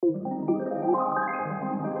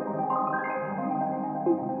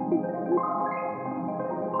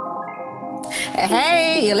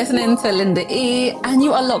Hey, you're listening to Linda E, and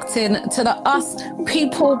you are locked in to the Us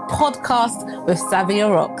People podcast with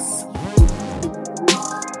Savia Rocks.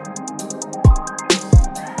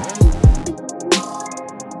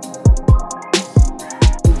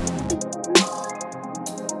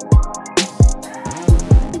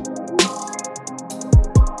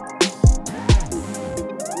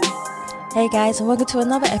 Hey guys, and welcome to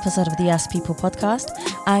another episode of the Us People podcast.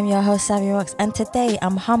 I'm your host, Savia Rocks, and today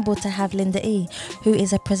I'm humbled to have Linda E, who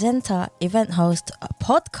is a presenter, event host, a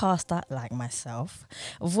podcaster like myself,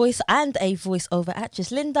 a voiceover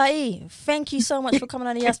actress. Linda E, thank you so much for coming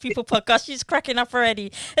on the Us People podcast. She's cracking up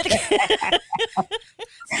already.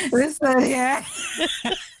 Listen, yeah.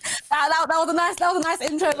 That was a nice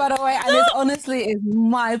intro, by the way, and it honestly is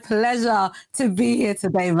my pleasure to be here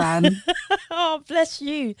today, man. Oh, bless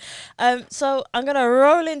you. So I'm gonna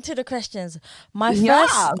roll into the questions.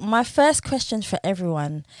 My first question for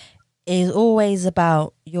everyone is always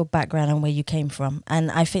about your background and where you came from,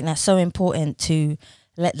 and I think that's so important to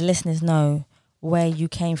let the listeners know where you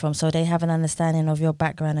came from, so they have an understanding of your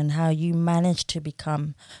background and how you managed to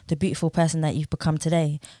become the beautiful person that you've become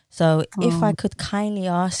today. So if I could kindly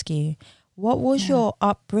ask you, what was your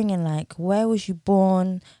upbringing like? Where was you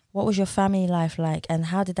born? What was your family life like? And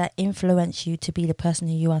how did that influence you to be the person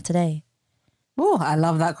who you are today? Oh, I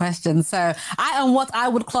love that question. So I am what I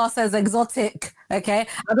would class as exotic. Okay.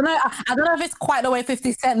 I don't know if it's quite the way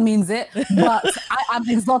 50 Cent means it, but I am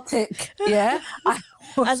exotic. Yeah.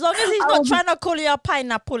 As long as he's not trying to call you a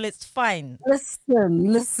pineapple, it's fine.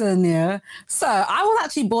 Listen, yeah. So I was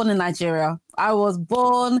actually born in Nigeria. I was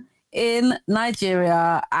born in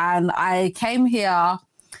Nigeria and I came here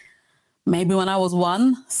maybe when I was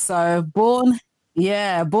 1. So born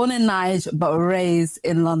in Niger, but raised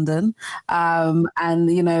in London.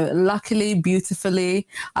 And, you know, luckily, beautifully,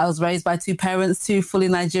 I was raised by 2 parents, 2 fully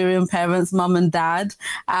Nigerian parents, mum and dad.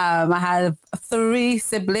 I had 3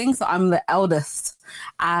 siblings. So I'm the eldest.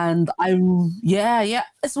 And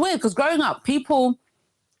it's weird because growing up, people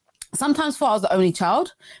sometimes thought I was the only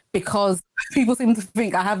child because people seem to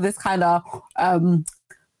think I have this kind of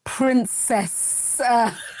princess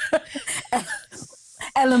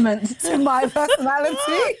element to my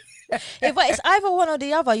personality. Yeah, but it's either one or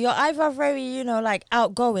the other. You're either very, like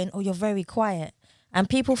outgoing, or you're very quiet. And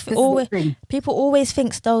people always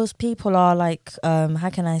think those people are like, how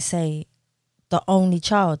can I say, the only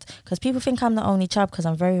child, because people think I'm the only child because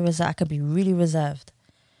I'm very reserved. I could be really reserved.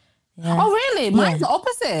 Yeah. Oh, really? Mine's the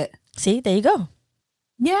opposite. See, there you go.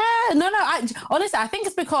 Yeah, no. Honestly, I think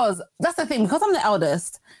it's because that's the thing. Because I'm the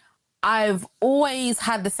eldest, I've always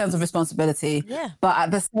had this sense of responsibility. Yeah. But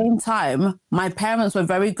at the same time, my parents were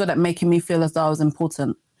very good at making me feel as though I was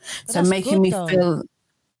important. So making me feel.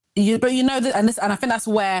 And I think that's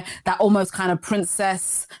where that almost kind of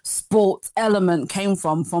princess sport element came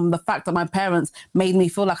from the fact that my parents made me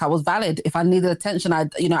feel like I was valid. If I needed attention, I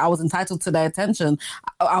was entitled to their attention.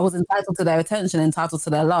 I was entitled to their attention, entitled to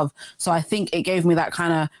their love. So I think it gave me that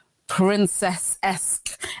kind of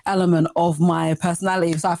princess-esque element of my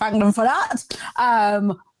personality. So I thank them for that.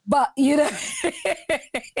 But,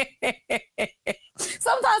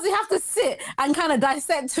 sometimes we have to sit and kind of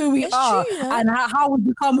dissect who we are and how we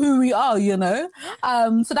become who we are,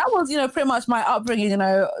 So that was, pretty much my upbringing,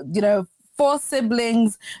 4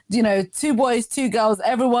 siblings, 2 boys, 2 girls.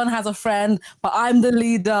 Everyone has a friend, but I'm the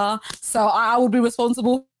leader. So I would be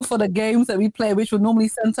responsible for the games that we play, which would normally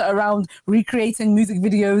center around recreating music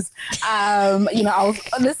videos.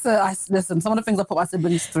 Listen, some of the things I put my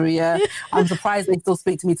siblings through, yeah, I'm surprised they still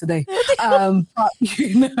speak to me today. But,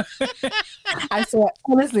 I swear,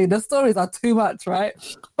 honestly, the stories are too much, right?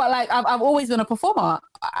 But like, I've always been a performer.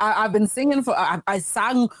 I've been singing I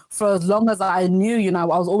sang for as long as I knew, I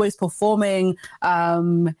was always performing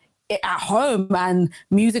at home, and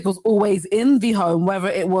music was always in the home, whether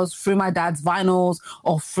it was through my dad's vinyls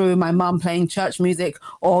or through my mum playing church music,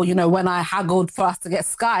 or, when I haggled for us to get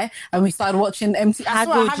Sky and we started watching MTV.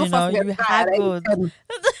 Haggled.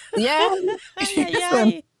 Yeah.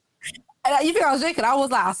 You think I was joking? I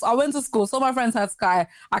was like, I went to school, so my friends had Sky.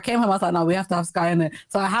 I came home, I was like, no, we have to have Sky in it.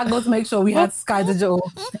 So I had to make sure we had Sky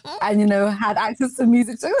Digital and, had access to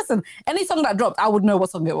music. So listen, any song that dropped, I would know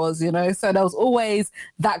what song it was, So there was always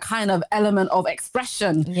that kind of element of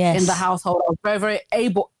expression in the household. I was very, very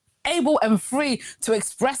able and free to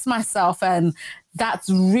express myself. And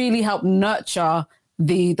that's really helped nurture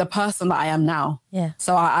the person that I am now. Yeah.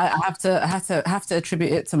 So I have to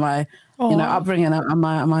attribute it to my upbringing and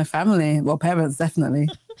my family, well, parents, definitely.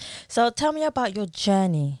 So tell me about your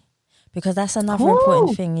journey, because that's another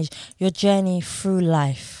important thing, is your journey through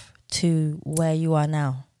life to where you are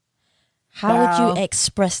now. How would you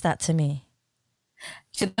express that to me?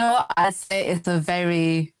 You know, I say it's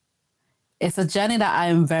a journey that I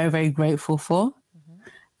am very, very grateful for.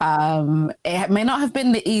 It may not have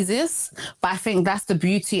been the easiest, but I think that's the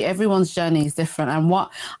beauty. Everyone's journey is different. And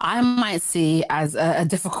what I might see as a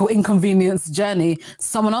difficult, inconvenience journey,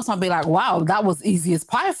 someone else might be like, wow, that was easy as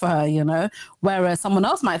pie for her, you know? Whereas someone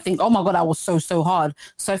else might think, oh my God, that was so, so hard.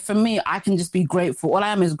 So for me, I can just be grateful. All I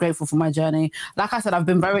am is grateful for my journey. Like I said, I've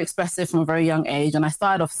been very expressive from a very young age, and I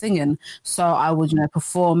started off singing. So I would,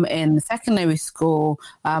 perform in secondary school.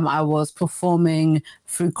 I was performing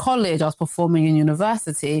through college. I was performing in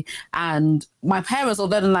university. And my parents,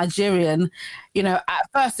 although they're Nigerian, at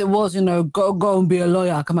first it was, go and be a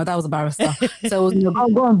lawyer, because my dad was a barrister. So it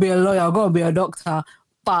was, go and be a lawyer, go and be a doctor.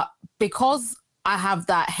 But because I have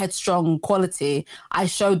that headstrong quality, I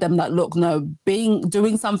showed them that, look, no,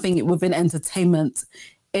 doing something within entertainment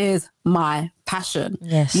is my passion.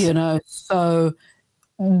 Yes. So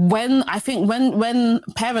when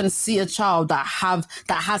parents see a child that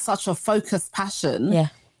has such a focused passion, yeah,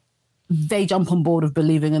 they jump on board of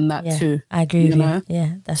believing in that too. I agree with you.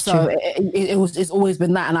 Yeah, that's so true. It's always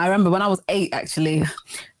been that. And I remember when I was 8, actually, at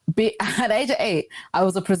the age of 8, I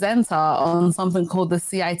was a presenter on something called the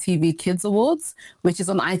CITV Kids Awards, which is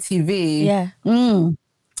on ITV. Yeah.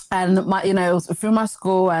 And it was through my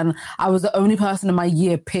school, and I was the only person in my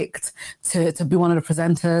year picked to be one of the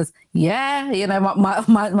presenters. Yeah,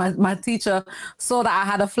 my teacher saw that I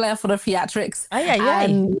had a flair for the theatrics.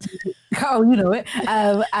 And, you know it.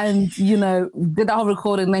 And did the whole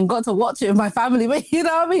recording, then got to watch it with my family. But you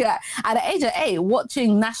know what I mean? At the age of 8,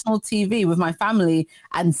 watching national TV with my family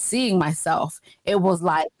and seeing myself, it was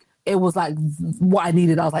like what I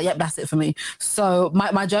needed. I was like, yep, that's it for me. So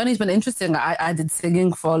my journey's been interesting. I did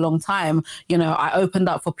singing for a long time. I opened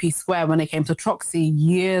up for P Square when it came to Troxy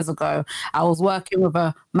years ago. I was working with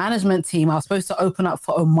a management team. I was supposed to open up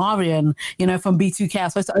for Omarion, from B2K. I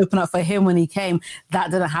was supposed to open up for him when he came.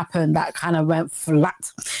 That didn't happen. That kind of went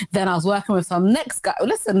flat. Then I was working with some next guy.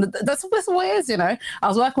 Listen, that's what it is, I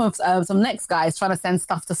was working with some next guys trying to send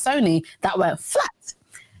stuff to Sony. That went flat.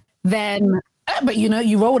 Then... But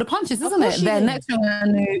you roll the punches, isn't it? Then next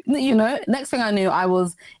thing I knew, I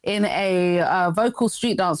was in a vocal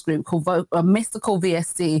street dance group called Mystical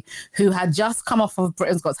VSD, who had just come off of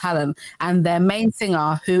Britain's Got Talent, and their main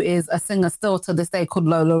singer, who is a singer still to this day called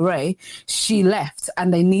Lola Ray, she left,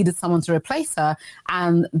 and they needed someone to replace her.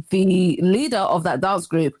 And the leader of that dance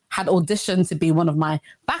group had auditioned to be one of my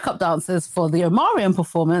backup dancers for the Omarion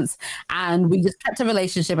performance, and we just kept a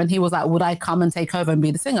relationship. And he was like, would I come and take over and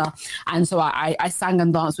be the singer? And so I sang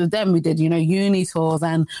and danced with them. We did, uni tours,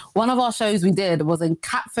 and one of our shows we did was in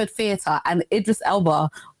Catford Theatre, and Idris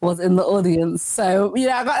Elba was in the audience. So,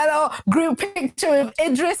 I got a little group picture with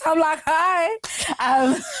Idris. I'm like, hi.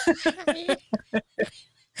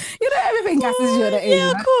 Everything gasses you at the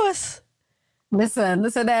Yeah, of course. Listen,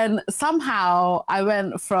 then somehow I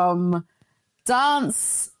went from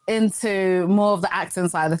dance into more of the acting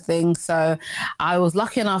side of things. So I was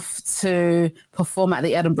lucky enough to perform at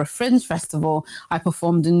the Edinburgh Fringe Festival. I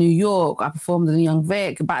performed in New York. I performed in Young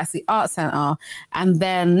Vic, Battersea Arts Centre. And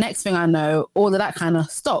then next thing I know, all of that kind of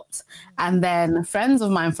stopped. And then friends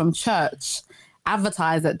of mine from church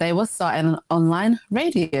advertised that they were starting an online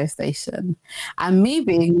radio station. And me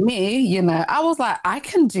being me, I was like, I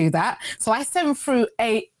can do that. So I sent through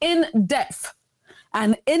an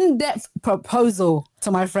in-depth proposal to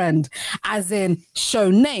my friend, as in show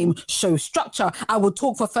name, show structure. I will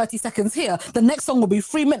talk for 30 seconds here. The next song will be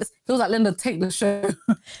 3 minutes. He was like, Linda, take the show.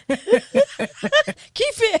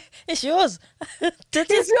 Keep it. It's yours.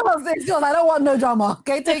 It's yours. I don't want no drama.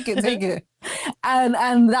 Okay, take it.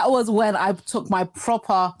 And that was when I took my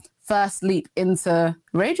proper first leap into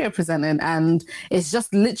radio presenting, and it's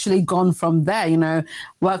just literally gone from there.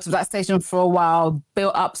 Worked with that station for a while,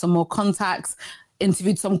 built up some more contacts,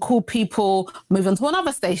 interviewed some cool people, moved on to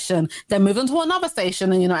another station, then moved on to another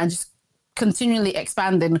station, and just continually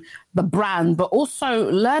expanding the brand, but also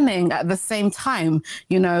learning at the same time,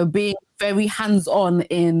 being very hands-on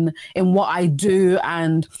in what I do,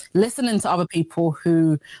 and listening to other people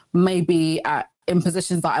who may be in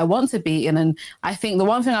positions that I want to be in. And I think the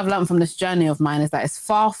one thing I've learned from this journey of mine is that it's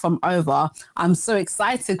far from over. I'm so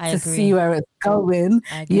excited to see where it's going,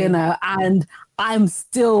 and I'm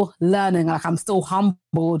still learning. Like, I'm still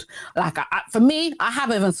humbled. Like, for me, I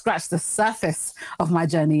haven't even scratched the surface of my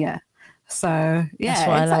journey yet. So,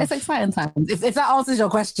 yeah, it's exciting times. If that answers your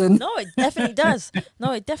question. No, it definitely does.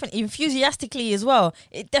 No, it definitely, enthusiastically as well.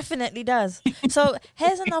 It definitely does. So,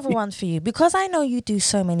 here's another one for you. Because I know you do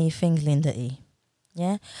so many things, Linda E.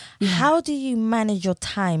 Yeah? How do you manage your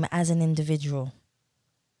time as an individual?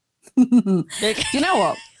 You know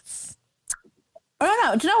what?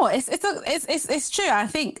 No. Do you know what? It's true. I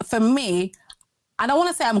think for me, I don't want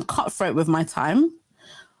to say I'm cutthroat with my time,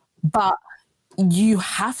 but you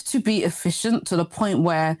have to be efficient to the point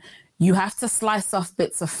where you have to slice off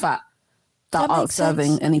bits of fat that aren't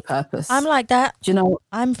serving any purpose. I'm like that. Do you know?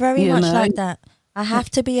 I'm very much like that. I have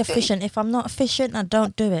to be efficient. If I'm not efficient, I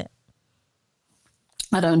don't do it.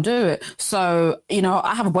 So,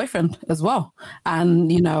 I have a boyfriend as well.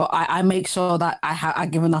 And, I make sure that I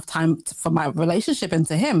give enough time for my relationship and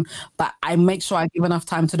to him, but I make sure I give enough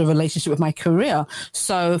time to the relationship with my career.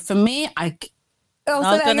 So for me, I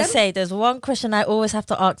was going to say, there's one question I always have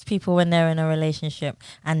to ask people when they're in a relationship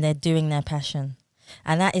and they're doing their passion.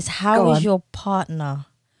 And that is, how is your partner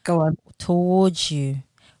towards you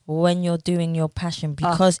when you're doing your passion?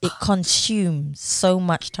 Because it consumes so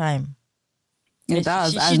much time. It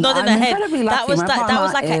does. She's nodding her head. That was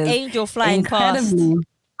like an angel flying past.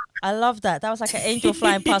 I love that. That was like an angel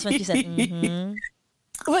flying past when she said, mm-hmm.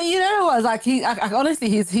 But you know what? Like honestly,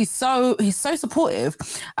 he's so supportive.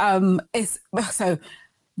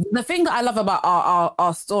 The thing that I love about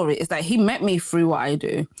our story is that he met me through what I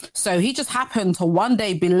do. So he just happened to one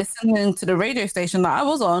day be listening to the radio station that I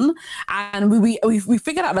was on, and we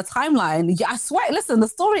figured out the timeline. Yeah, I swear, listen, the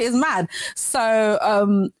story is mad.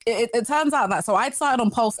 So it turns out that, so I started on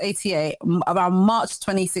Pulse 88 around March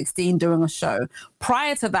 2016 doing a show.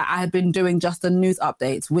 Prior to that, I had been doing just the news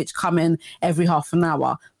updates, which come in every half an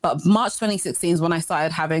hour. But March 2016 is when I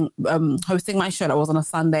started hosting my show that was on a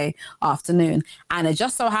Sunday afternoon. And it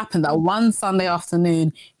just so happened that one Sunday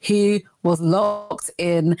afternoon, he was locked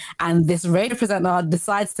in, and this radio presenter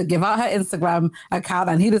decides to give out her Instagram account,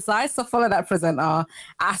 and he decides to follow that presenter.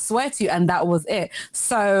 I swear to you, and that was it.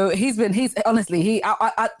 So he's honestly,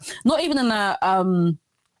 not even in a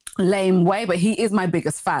lame way, but he is my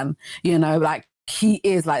biggest fan, like, he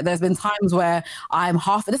is. Like, there's been times where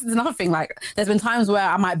this is another thing, like, there's been times where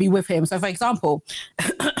I might be with him. So for example,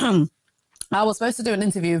 I was supposed to do an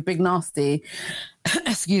interview with Big Nasty,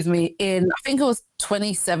 excuse me, in, I think it was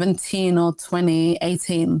 2017 or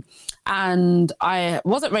 2018. And I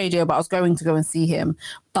was at radio, but I was going to go and see him.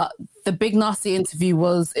 But the Big Nasty interview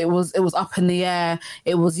was up in the air.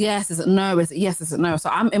 It was yes, is it no? Is it yes, is it no? So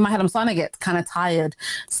I'm in my head, I'm starting to get kind of tired.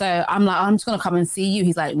 So I'm like, I'm just going to come and see you.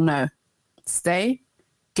 He's like, no. Stay,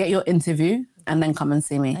 get your interview, and then come and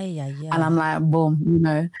see me. And I'm like, boom,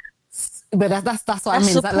 But that's what I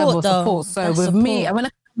mean. That level of support. So that's with support. Me, I mean,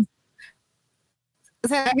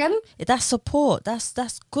 say that again. That's support.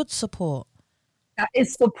 That's good support. That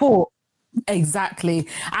is support. Exactly.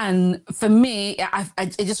 And for me,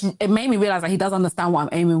 it made me realize that he does understand what I'm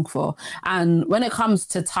aiming for. And when it comes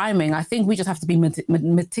to timing, I think we just have to be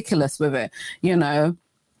meticulous with it.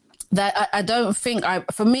 That I don't think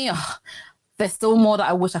for me. There's still more that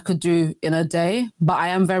I wish I could do in a day, but I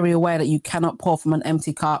am very aware that you cannot pour from an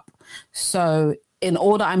empty cup. So in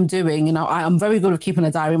all that I'm doing, I'm very good with keeping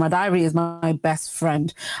a diary. My diary is my best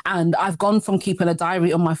friend. And I've gone from keeping a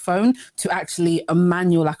diary on my phone to actually a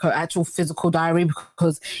manual, like an actual physical diary,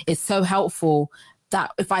 because it's so helpful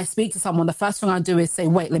that if I speak to someone, the first thing I do is say,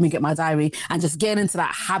 wait, let me get my diary, and just get into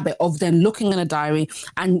that habit of then looking in a diary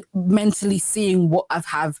and mentally seeing what I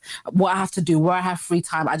have to do, where I have free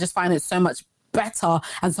time. I just find it so much better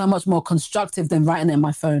and so much more constructive than writing it in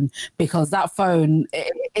my phone, because that phone,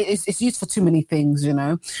 it's used for too many things,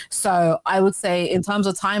 So I would say in terms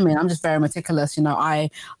of timing, I'm just very meticulous. I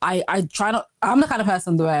try not, I'm the kind of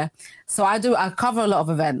person where, so I cover a lot of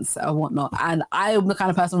events and whatnot, and I'm the kind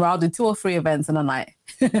of person where I'll do 2 or 3 events in a night.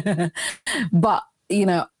 But,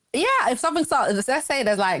 yeah, if something starts, let's say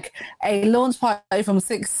there's like a launch party from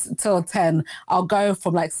 6 till 10, I'll go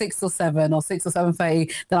from like 6 till 7 or 6 or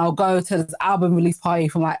 7:30. Then I'll go to this album release party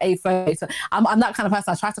from like 8:30. So I'm that kind of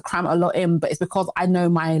person. I try to cram a lot in, but it's because I know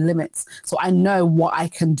my limits. So I know what I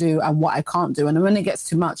can do and what I can't do. And when it gets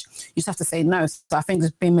too much, you just have to say no. So I think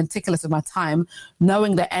just being meticulous with my time,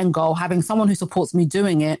 knowing the end goal, having someone who supports me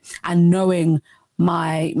doing it, and knowing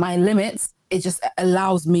my limits, it just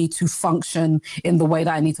allows me to function in the way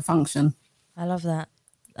that I need to function. I love that.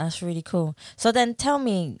 That's really cool. So then tell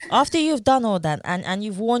me, after you've done all that and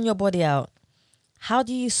you've worn your body out, how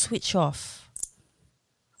do you switch off?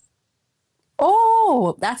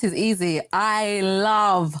 Oh, that is easy. I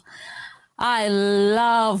love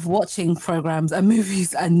watching programs and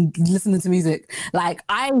movies and listening to music. Like,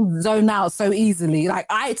 I zone out so easily. Like,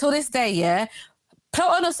 till this day, yeah, put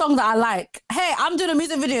on a song that I like. Hey, I'm doing a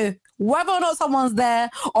music video. Whether or not someone's there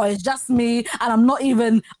or it's just me and I'm not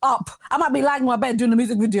even up, I might be lying in my bed doing a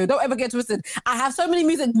music video. Don't ever get twisted. I have so many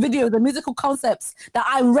music videos and musical concepts that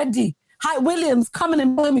I'm ready. Hi, Williams, come in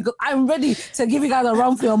and play me, because I'm ready to give you guys a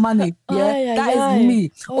run for your money. Yeah, that is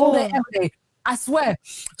me. All day, every day. I swear.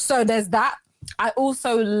 So there's that. I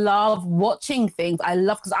also love watching things. I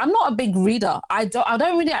love, because I'm not a big reader. I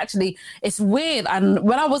don't really actually. It's weird. And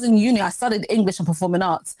when I was in uni, I studied English and performing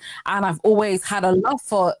arts, and I've always had a love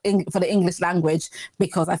for the English language,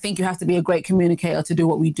 because I think you have to be a great communicator to do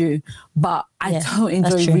what we do. But I don't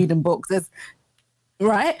enjoy reading books.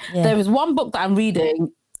 There is one book that I'm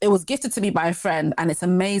reading. It was gifted to me by a friend, and it's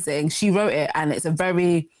amazing. She wrote it, and it's a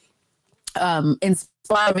very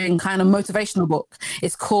inspiring kind of motivational book.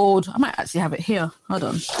 It's called, I might actually have it here. Hold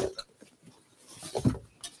on.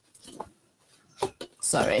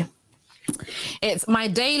 Sorry. It's My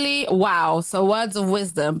Daily Wow. So Words of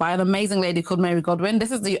Wisdom by an amazing lady called Mary Godwin.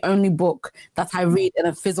 This is the only book that I read in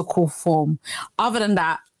a physical form. Other than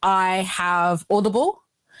that, I have Audible.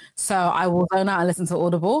 So I will zone out and listen to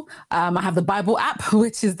Audible. I have the Bible app,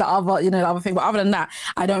 which is the other, the other thing. But other than that,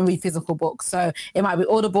 I don't read physical books. So it might be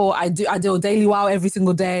Audible. I do a Daily Wow every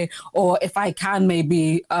single day, or if I can,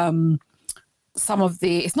 maybe some of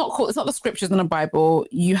the. It's not the scriptures in the Bible.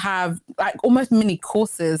 You have like almost mini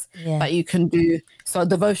courses that you can do. So a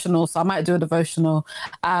devotional. So I might do a devotional.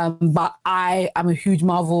 But I am a huge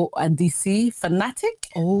Marvel and DC fanatic.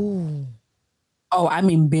 Oh, I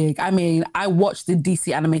mean big. I mean, I watch the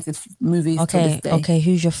DC animated movies to this day. Okay,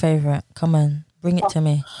 who's your favorite? Come on, bring it to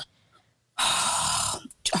me.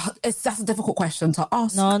 That's a difficult question to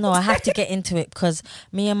ask. No, I have to get into it, because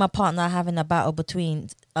me and my partner are having a battle between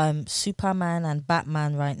Superman and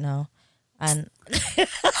Batman right now. And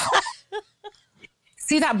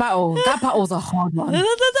see that battle? That battle's a hard one. Do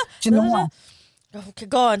you know what? Okay,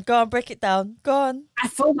 go on, break it down. Go on. I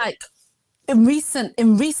feel like in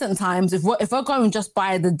recent times, if we're going just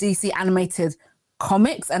by the DC animated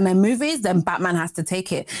comics and their movies, then Batman has to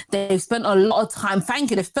take it. They've spent a lot of time,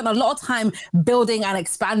 they've spent a lot of time building and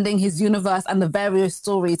expanding his universe and the various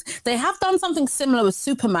stories. They have done something similar with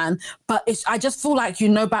Superman, but I just feel like,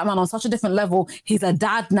 Batman on such a different level. He's a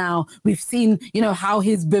dad now. We've seen, how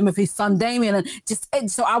he's been with his son Damian,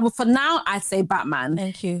 and so for now, I'd say Batman.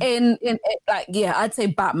 Thank you. I'd say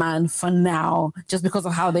Batman for now, just because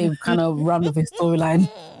of how they've kind of run with his storyline.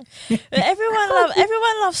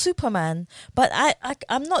 Everyone loves Superman, but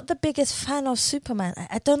I'm not the biggest fan of Superman.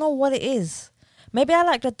 I don't know what it is. Maybe I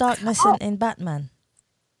like the darkness in Batman.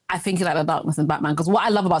 I think you like the darkness in Batman, because what I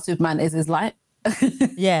love about Superman is his light.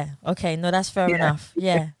 Yeah. Okay. No, that's fair enough.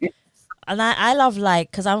 Yeah. And I love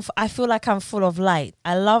light, because I feel like I'm full of light.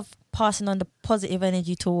 I love passing on the positive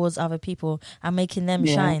energy towards other people and making them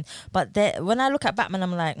shine. But when I look at Batman,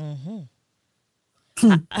 I'm like,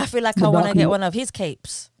 I feel like I want to get one of his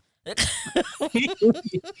capes. Put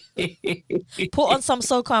on some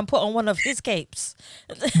soca and put on one of his capes.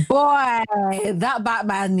 Boy, that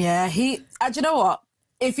Batman, do you know what?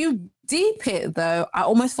 If you deep it though, I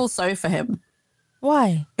almost feel sorry for him.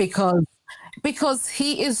 Why? Because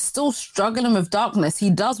he is still struggling with darkness.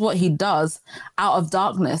 He does what he does out of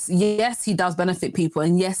darkness. Yes, he does benefit people,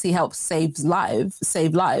 and yes, he helps save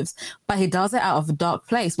lives, but he does it out of a dark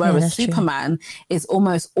place. Whereas Superman is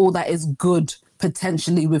almost all that is good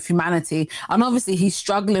potentially with humanity. And obviously he's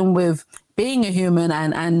struggling with being a human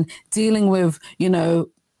and dealing with,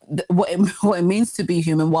 what it means to be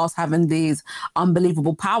human whilst having these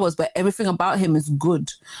unbelievable powers, but everything about him is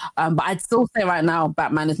good. But I'd still say right now,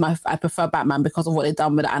 Batman is I prefer Batman because of what they've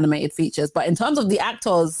done with the animated features. But in terms of the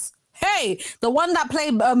actors, hey, the one that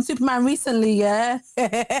played Superman recently, he's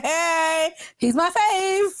my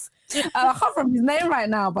fave. I can't remember his name right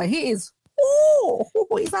now, but he is,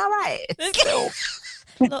 he's all right.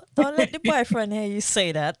 No, don't let the boyfriend hear you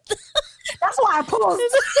say that. That's why I paused.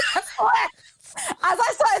 As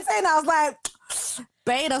I started saying that, I was like,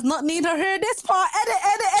 Bae does not need to hear this part.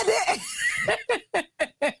 Edit.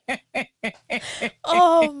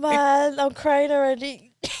 Oh, man, I'm crying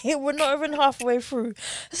already. We're not even halfway through.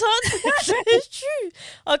 So it's true.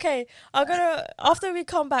 Okay, after we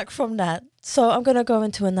come back from that, so I'm going to go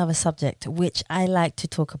into another subject, which I like to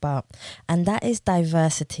talk about, and that is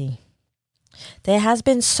diversity. There has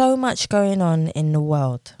been so much going on in the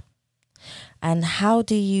world. And how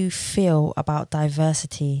do you feel about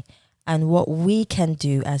diversity and what we can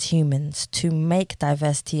do as humans to make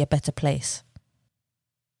diversity a better place?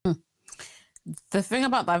 The thing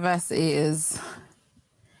about diversity is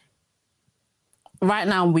right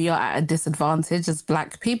now we are at a disadvantage as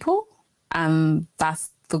Black people, and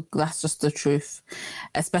that's just the truth,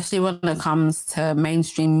 especially when it comes to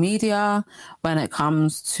mainstream media, when it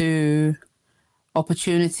comes to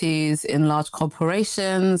opportunities in large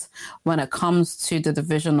corporations, when it comes to the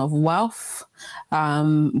division of wealth.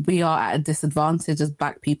 We are at a disadvantage as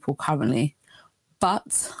Black people currently.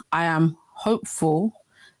 But I am hopeful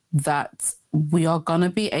that we are going to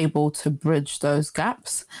be able to bridge those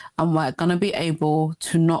gaps, and we're going to be able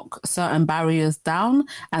to knock certain barriers down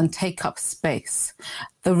and take up space.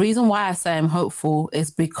 The reason why I say I'm hopeful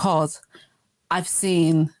is because I've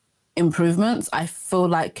seen improvements. I feel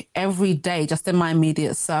like every day, just in my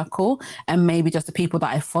immediate circle, and maybe just the people that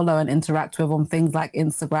I follow and interact with on things like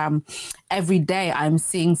Instagram, every day I'm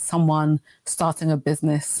seeing someone starting a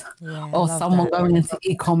business, or someone going into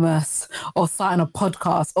e-commerce, or starting a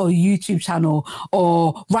podcast or YouTube channel,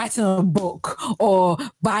 or writing a book, or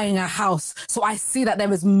buying a house. So I see that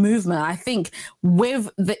there is movement. I think with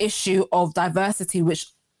the issue of diversity, which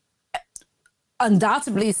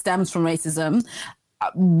undoubtedly stems from racism,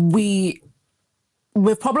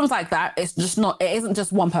 with problems like that, it isn't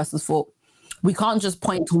just one person's fault. We can't just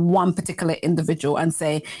point to one particular individual and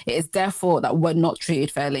say it is their fault that we're not treated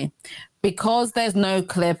fairly. Because there's no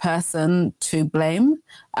clear person to blame,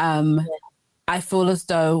 I feel as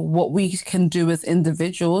though what we can do as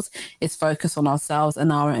individuals is focus on ourselves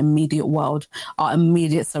and our immediate world, our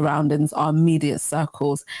immediate surroundings, our immediate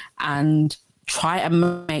circles, and try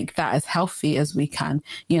and make that as healthy as we can,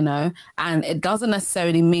 and it doesn't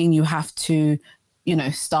necessarily mean you have to,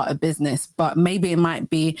 start a business, but maybe it might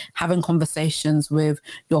be having conversations with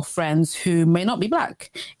your friends who may not be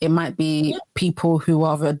Black. It might be people who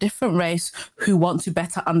are of a different race who want to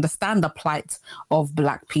better understand the plight of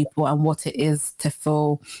Black people and what it is to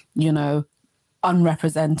feel,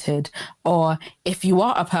 unrepresented. Or if you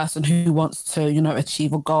are a person who wants to,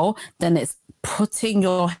 achieve a goal, then it's putting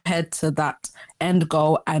your head to that end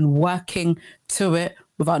goal and working to it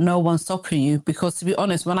without no one stopping you. Because to be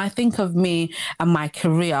honest, when I think of me and my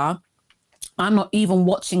career, I'm not even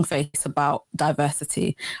watching face about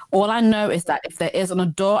diversity. All I know is that if there isn't a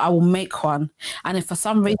door, I will make one. And if for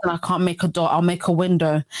some reason I can't make a door, I'll make a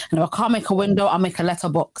window. And if I can't make a window, I'll make a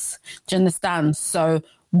letterbox. Do you understand? So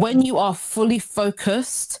when you are fully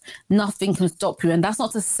focused, nothing can stop you. And that's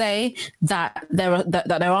not to say that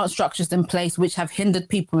there aren't structures in place which have hindered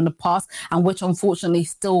people in the past and which unfortunately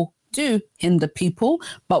still do hinder people.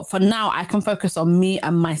 But for now, I can focus on me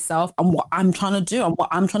and myself and what I'm trying to do and what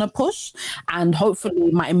I'm trying to push. And hopefully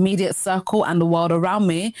my immediate circle and the world around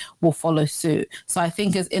me will follow suit. So I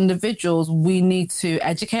think as individuals, we need to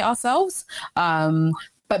educate ourselves.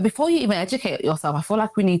 But before you even educate yourself, I feel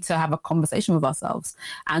like we need to have a conversation with ourselves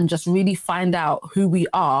and just really find out who we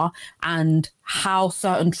are and how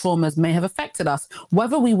certain traumas may have affected us.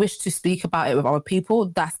 Whether we wish to speak about it with other people,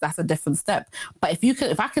 that's a different step. But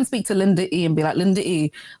if I can speak to Linda E and be like, Linda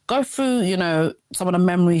E, go through, some of the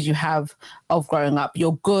memories you have of growing up,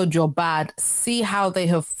 your good, your bad, see how they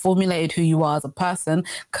have formulated who you are as a person.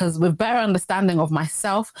 Because with better understanding of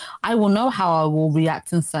myself, I will know how I will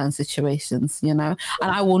react in certain situations, and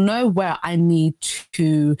I will know where I need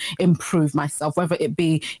to improve myself, whether it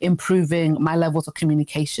be improving my levels of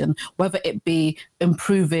communication, whether it be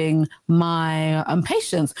improving my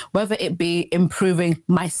patience, whether it be improving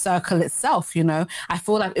my circle itself. I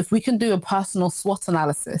feel like if we can do a personal SWOT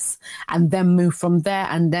analysis and then move from there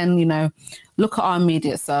and then, look at our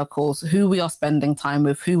immediate circles, who we are spending time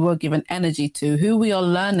with, who we're giving energy to, who we are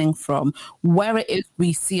learning from, where it is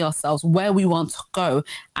we see ourselves, where we want to go,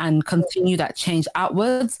 and continue that change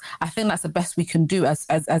outwards. I think that's the best we can do as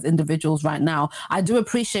individuals right now. I do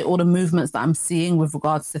appreciate all the movements that I'm seeing with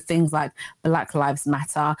regards to things like Black Lives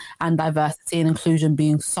Matter and diversity and inclusion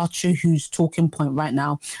being such a huge talking point right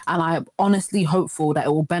now. And I'm honestly hopeful that it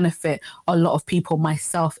will benefit a lot of people,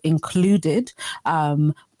 myself included.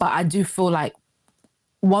 But I do feel like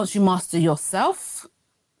once you master yourself,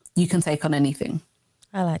 you can take on anything.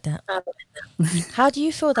 I like that. How do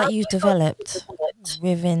you feel that you've developed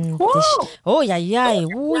within this? Oh, yeah. Even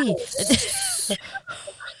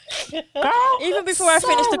before I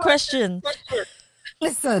finish the question.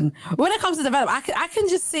 Listen, when it comes to development, I can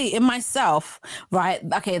just see in myself, right?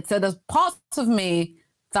 Okay, so there's parts of me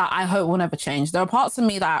that I hope will never change. There are parts of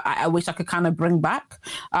me that I wish I could kind of bring back,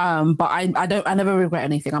 but I never regret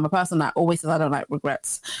anything. I'm a person that always says I don't like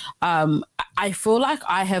regrets. I feel like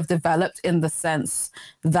I have developed in the sense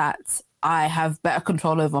that I have better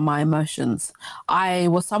control over my emotions. I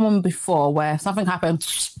was someone before where something happened,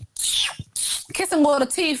 kissing all the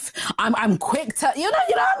teeth. I'm quick to, you know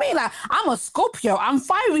what I mean? Like, I'm a Scorpio. I'm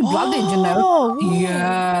fiery blooded,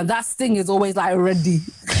 Yeah, that sting is always like ready.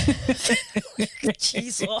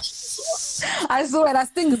 Jesus. I swear that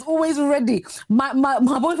sting is always ready. My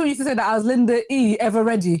boyfriend used to say that I was Linda E, ever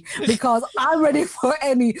ready, because I'm ready for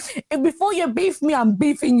any. Before you beef me, I'm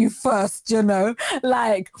beefing you first,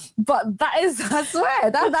 like, but that is, I swear,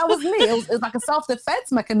 that was me. It was like a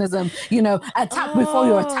self-defense mechanism, attack before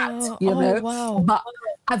you're attacked, Wow. But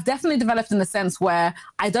I've definitely developed in the sense where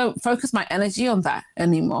I don't focus my energy on that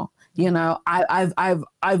anymore. You know, I've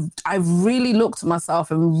really looked at myself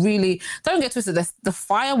and really, don't get twisted. The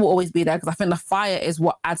fire will always be there because I think the fire is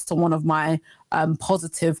what adds to one of my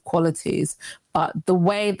positive qualities. But the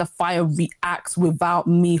way the fire reacts without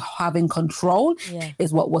me having control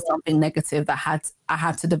is what was something negative that I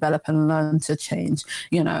had to develop and learn to change.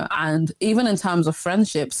 You know, and even in terms of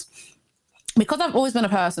friendships, because I've always been a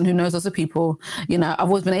person who knows lots of people, you know, I've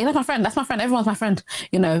always been, hey, that's my friend, everyone's my friend.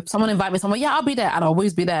 You know, someone invite me somewhere, yeah, I'll be there, and I'll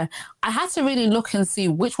always be there. I had to really look and see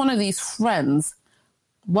which one of these friends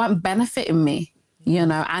weren't benefiting me, you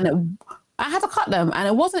know, and I had to cut them. And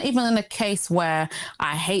it wasn't even in a case where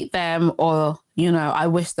I hate them or, you know, I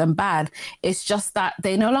wish them bad. It's just that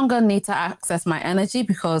they no longer need to access my energy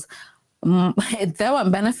because they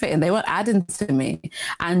weren't benefiting, they weren't adding to me.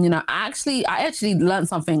 And, you know, I actually learned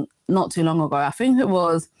something not too long ago. I think it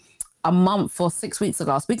was a month or 6 weeks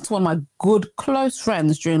ago. I was speaking to one of my good close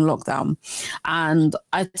friends during lockdown, and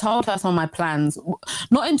I told her some of my plans,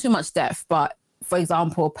 not in too much depth, but for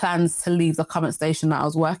example, plans to leave the current station that I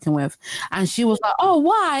was working with. And she was like, oh,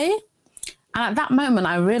 why? And at that moment,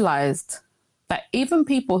 I realized that even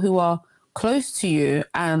people who are close to you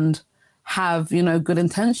and have, you know, good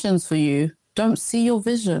intentions for you don't see your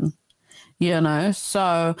vision, you know.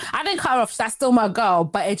 So I didn't cut her off. That's still my girl,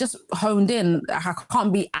 but it just honed in. I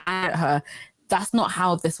can't be at her. That's not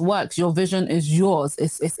how this works. Your vision is yours.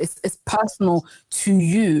 It's personal to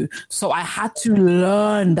you. So I had to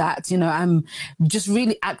learn that, you know, and just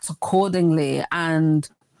really act accordingly. And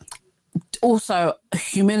also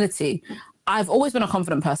humility. I've always been a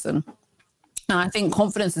confident person. And I think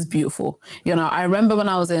confidence is beautiful. You know, I remember when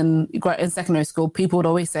I was in secondary school, people would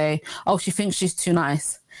always say, oh, she thinks she's too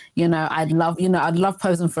nice. You know, I'd love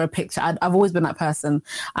posing for a picture. I've always been that person.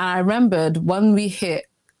 And I remembered when we hit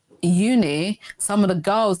uni, some of the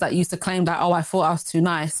girls that used to claim that, oh, I thought I was too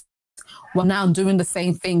nice, were now doing the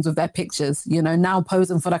same things with their pictures, you know, now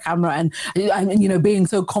posing for the camera and you know, being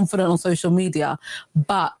so confident on social media.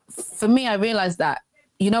 But for me, I realized that,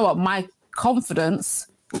 you know what, my confidence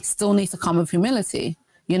still needs to come with humility.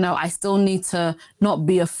 You know, I still need to not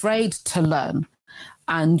be afraid to learn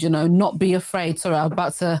and, you know, not be afraid. Sorry, I'm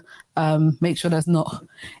about to make sure there's not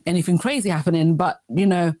anything crazy happening, but, you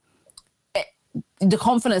know, the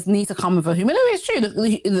confidence needs to come with a humility. It's true.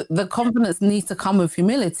 The confidence needs to come with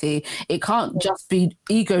humility. It can't just be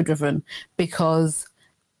ego driven, because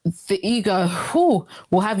the ego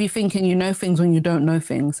will have you thinking you know things when you don't know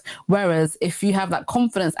things. Whereas if you have that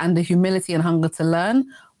confidence and the humility and hunger to learn,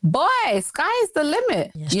 boy, sky's the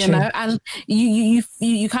limit. Yes, you know, and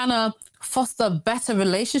you kind of foster better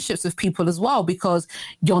relationships with people as well, because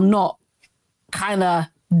you're not kind of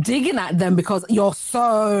digging at them because you're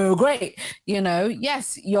so great. You know,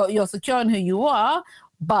 yes, you're secure in who you are,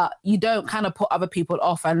 but you don't kind of put other people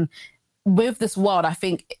off. And with this world, I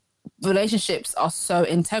think relationships are so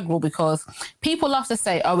integral, because people love to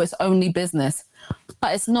say, oh, it's only business,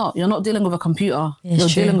 but it's not. You're not dealing with a computer. You're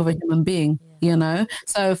dealing with a human being, you know?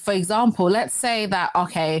 So for example, let's say that,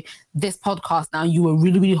 okay, this podcast now, you were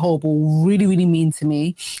really, really horrible, really, really mean to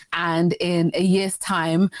me. And in a year's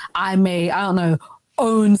time, I don't know,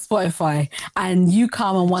 own Spotify, and you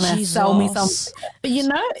come and want to sell me something. But you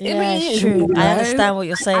know, it's true. You know? I understand what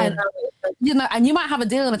you're saying. You know, and you might have a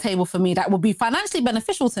deal on the table for me that would be financially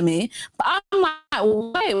beneficial to me. But I'm like,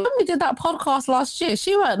 wait, when we did that podcast last year,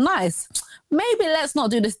 she weren't nice. Maybe let's not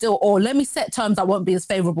do this deal, or let me set terms that won't be as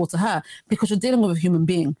favorable to her, because you're dealing with a human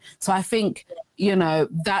being. So I think, you know,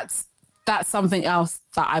 that's something else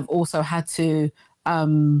that I've also had to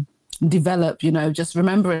develop, you know, just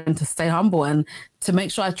remembering to stay humble and to make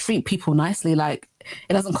sure I treat people nicely. Like,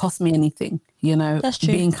 it doesn't cost me anything, you know. That's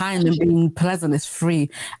true. Being kind and being pleasant is free,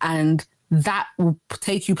 and that will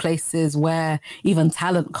take you places where even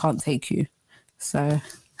talent can't take you. So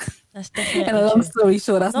that's definitely and a long story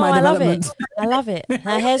short, that's my development. I love it.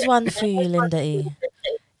 Now here's one for you, Linda E.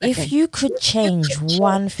 If you could change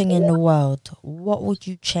one thing in the world, what would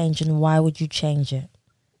you change and why would you change it?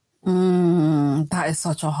 That is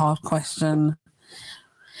such a hard question.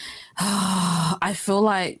 I feel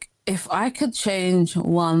like if I could change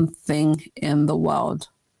one thing in the world,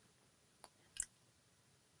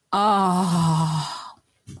 could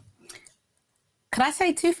I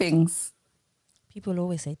say two things? People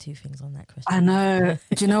always say two things on that question. I know.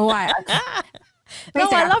 Do you know why? No,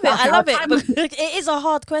 I love it. I love it. But it is a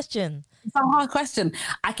hard question. It's a hard question.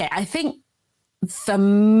 Okay, I think the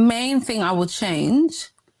main thing I would change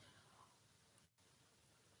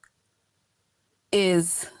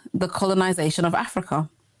is the colonization of Africa.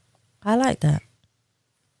 I like that.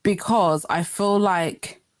 Because I feel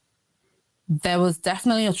like there was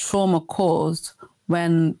definitely a trauma caused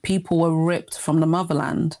when people were ripped from the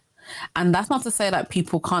motherland. And that's not to say that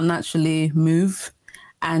people can't naturally move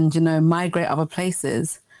and, migrate other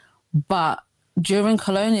places. But during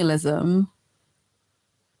colonialism,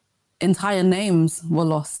 entire names were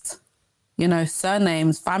lost.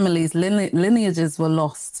 Surnames, families, lineages were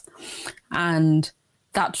lost. And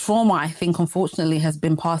that trauma, I think, unfortunately, has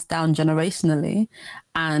been passed down generationally.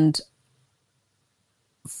 And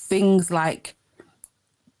things like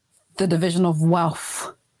the division of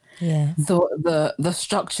wealth, the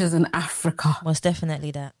structures in Africa. Most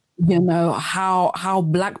definitely that. How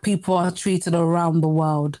Black people are treated around the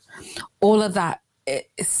world. All of that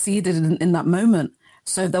is seeded in that moment.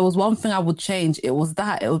 So if there was one thing I would change, it was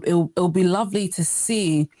that. It would be lovely to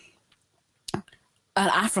see an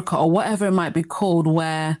Africa or whatever it might be called,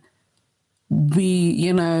 where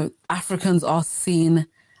we, Africans are seen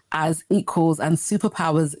as equals and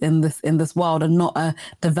superpowers in this world and not a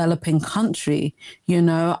developing country,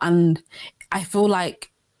 and I feel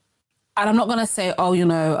like, and I'm not going to say,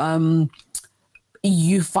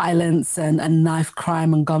 youth violence and knife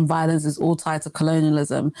crime and gun violence is all tied to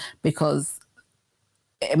colonialism, because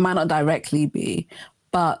it might not directly be,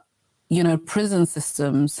 but, prison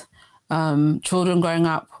systems, children growing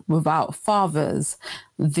up without fathers,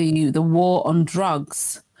 the war on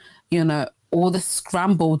drugs, all the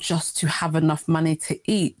scramble just to have enough money to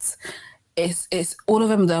eat. It's all of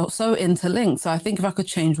them, they're so interlinked. So I think if I could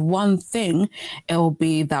change one thing, it will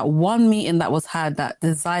be that one meeting that was had that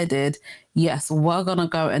decided, yes, we're going to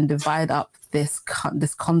go and divide up this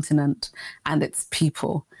continent and its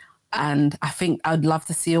people. And I think I'd love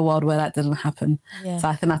to see a world where that didn't happen. Yeah. So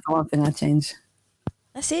I think that's the one thing I'd change.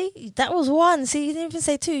 I see. That was one. See, you didn't even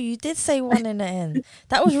say two. You did say one in the end.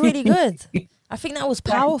 That was really good. I think that was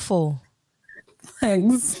powerful.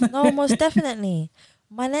 Thanks. No, most definitely.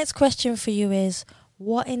 My next question for you is,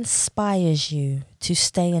 what inspires you to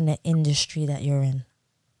stay in the industry that you're in?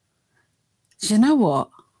 Do you know what?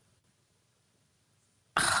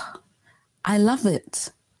 I love it.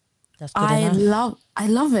 That's good enough. I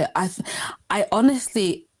love it. I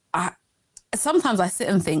honestly, sometimes I sit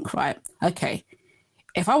and think, right, okay,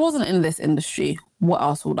 if I wasn't in this industry, what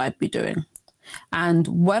else would I be doing? And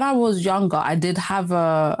when I was younger, I did have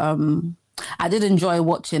I did enjoy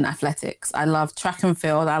watching athletics. I love track and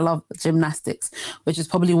field. I love gymnastics, which is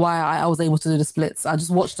probably why I was able to do the splits. I just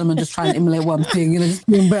watched them and just try and emulate one thing, just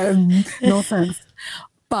being better. No sense.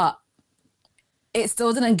 But it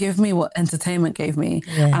still didn't give me what entertainment gave me.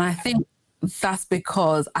 Yeah. And I think that's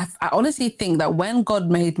because I honestly think that when God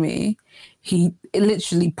made me, he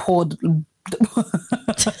literally poured...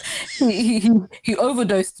 he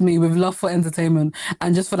overdosed me with love for entertainment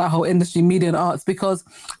and just for that whole industry, media and arts, because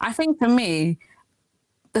I think for me,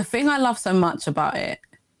 the thing I love so much about it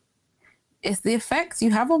is the effects you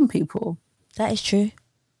have on people. That is true.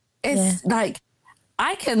 It's like,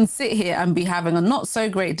 I can sit here and be having a not so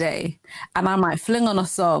great day and I might fling on a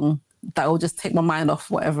song that will just take my mind off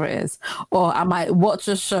whatever it is. Or I might watch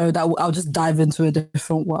a show that I'll just dive into a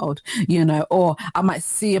different world, or I might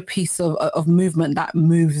see a piece of movement that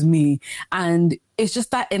moves me. And it's just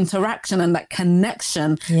that interaction and that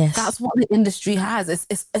connection. Yes. That's what the industry has.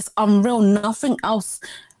 It's unreal. Nothing else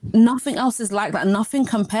is like that. Nothing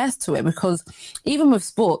compares to it, because even with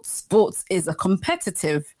sports is a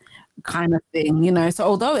competitive kind of thing, so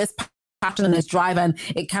although it's passion and it's drive and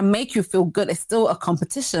it can make you feel good, it's still a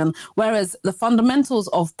competition. Whereas the fundamentals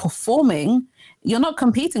of performing, you're not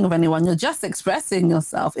competing with anyone, you're just expressing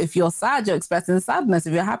yourself. If you're sad, you're expressing sadness.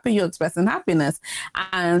 If you're happy, you're expressing happiness.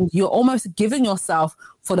 And you're almost giving yourself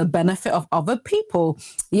for the benefit of other people.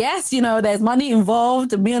 Yes, there's money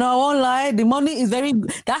involved, I won't lie, the money is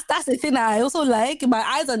that's the thing that I also like. My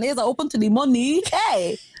eyes and ears are open to the money.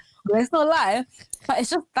 Hey, let's not lie. But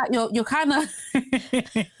it's just that you're kind of...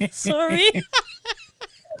 Sorry.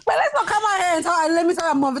 But let's not come out here and let me tell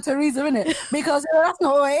you I'm Mother Teresa, innit? Because that's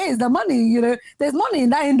not what it is. The money, there's money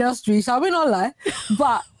in that industry, shall we not lie?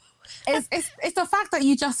 But it's the fact that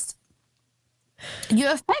you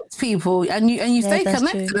affect people and you stay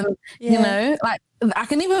connected. And, like, I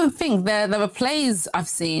can even think there were plays I've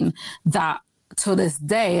seen that to this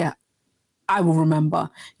day I will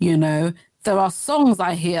remember, There are songs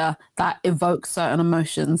I hear that evoke certain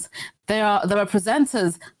emotions. There are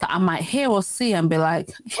presenters that I might hear or see and be like,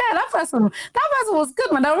 yeah, that person was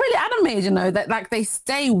good, man. They were really animated, that like they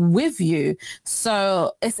stay with you.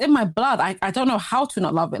 So it's in my blood. I don't know how to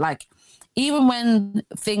not love it. Like, even when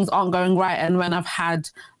things aren't going right and when I've had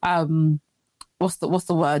what's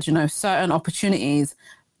the word, certain opportunities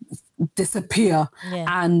disappear.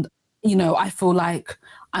 Yeah. And I feel like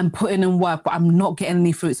I'm putting in work, but I'm not getting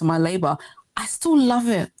any fruits of my labor. I still love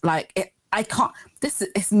it. Like I can't.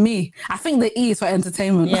 It's me. I think the E is for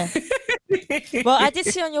entertainment. Yeah. Well, I did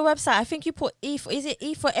see on your website. I think you put E for. Is it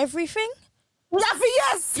E for everything?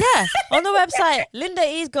 Yes. Yeah. On the website, Linda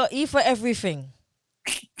E's got E for everything.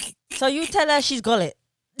 So you tell her she's got it.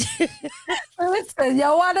 Listen, you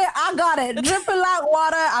want it? I got it. Dripping like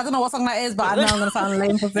water. I don't know what song that is, but I know I'm gonna sound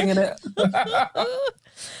lame for singing it.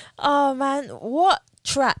 Oh man, what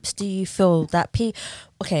traps do you feel that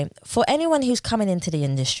okay, for anyone who's coming into the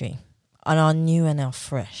industry and are new and are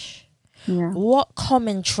fresh, what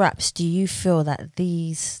common traps do you feel that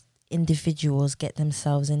these individuals get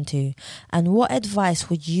themselves into, and what advice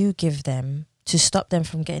would you give them to stop them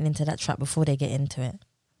from getting into that trap before they get into it?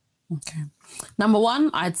 Okay. Number one,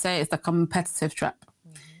 I'd say it's the competitive trap.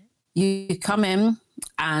 You come in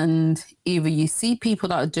and either you see people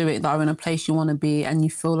that do it, that are in a place you want to be, and you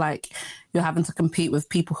feel like you're having to compete with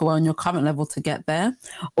people who are on your current level to get there,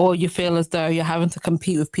 or you feel as though you're having to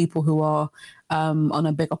compete with people who are on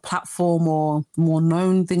a bigger platform or more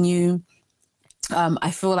known than you.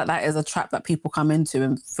 I feel like that is a trap that people come into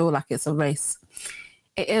and feel like it's a race.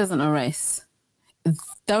 It isn't a race.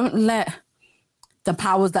 Don't let the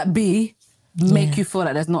powers that be make you feel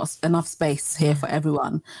like there's not enough space here for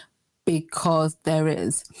everyone, because there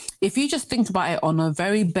is. If you just think about it on a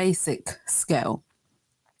very basic scale,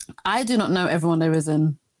 I do not know everyone there is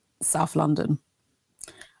in South London.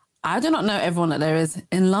 I do not know everyone that there is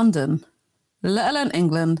in London, let alone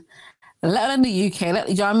England, let alone the UK.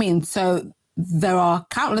 Do you know what I mean? So there are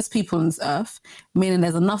countless people on this earth, meaning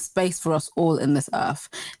there's enough space for us all in this earth.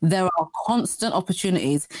 There are constant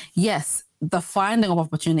opportunities. Yes, the finding of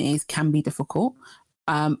opportunities can be difficult.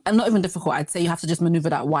 And not even difficult, I'd say you have to just maneuver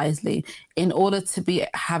that wisely. In order to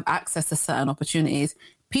have access to certain opportunities,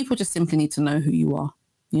 people just simply need to know who you are.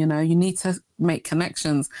 You know, you need to make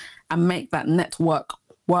connections and make that network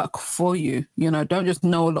work for you. You know, don't just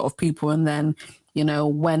know a lot of people and then, you know,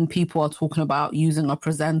 when people are talking about using a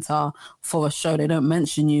presenter for a show, they don't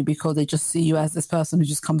mention you because they just see you as this person who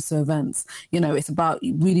just comes to events. You know, it's about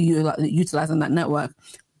really utilizing that network.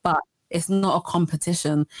 But it's not a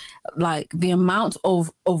competition. Like the amount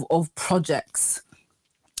of projects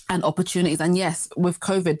and opportunities. And yes, with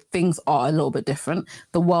COVID, things are a little bit different.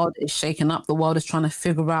 The world is shaken up. The world is trying to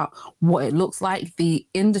figure out what it looks like. The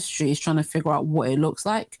industry is trying to figure out what it looks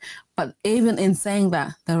like. But even in saying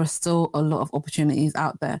that, there are still a lot of opportunities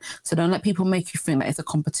out there. So don't let people make you think that it's a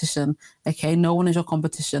competition. Okay, no one is your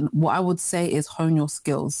competition. What I would say is hone your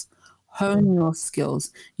skills. Hone your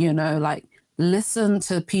skills. You know, like listen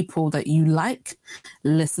to people that you like.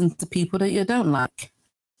 Listen to people that you don't like.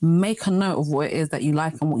 Make a note of what it is that you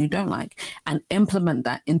like and what you don't like, and implement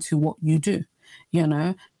that into what you do. You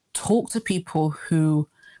know, talk to people who,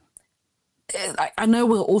 I know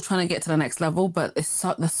we're all trying to get to the next level, but it's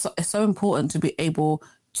so important to be able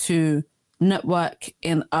to network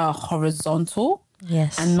in a horizontal,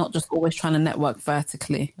 and not just always trying to network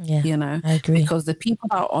vertically. You know, I agree. Because the people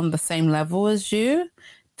that are on the same level as you,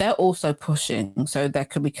 they're also pushing. So there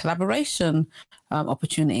could be collaboration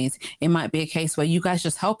opportunities. It might be a case where you guys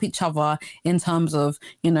just help each other in terms of,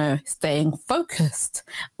 you know, staying focused,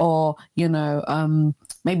 or, you know,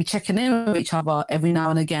 maybe checking in with each other every now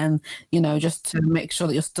and again, you know, just to make sure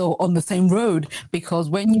that you're still on the same road. Because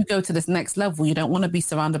when you go to this next level, you don't want to be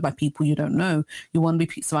surrounded by people you don't know. You want to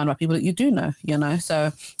be surrounded by people that you do know, you know.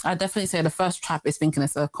 So I definitely say the first trap is thinking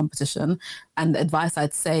it's a competition. And the advice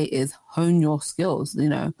I'd say is hone your skills, you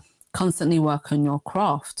know, constantly work on your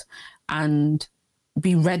craft and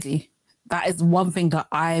be ready. That is one thing that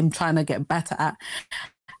I'm trying to get better at.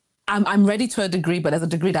 I'm ready to a degree, but there's a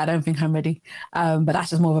degree that I don't think I'm ready. But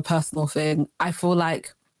that's just more of a personal thing. I feel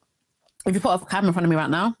like if you put a camera in front of me right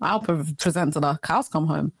now, I'll present till the cows come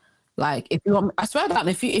home. Like, if you want, I swear that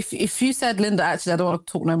if you said, Linda, actually, I don't want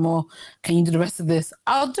to talk no more, can you do the rest of this?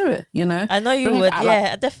 I'll do it, you know? I know you would.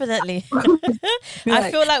 Yeah, definitely. I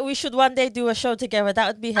feel like we should one day do a show together. That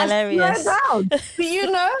would be hilarious. You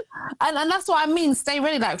know? And that's what I mean. Stay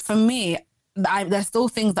ready. Like, for me, there's still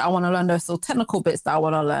things that I want to learn. There's still technical bits that I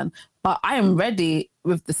want to learn. But I am ready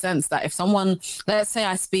with the sense that if someone, let's say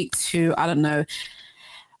I speak to, I don't know,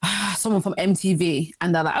 someone from MTV,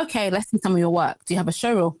 and they're like, okay, let's see some of your work. Do you have a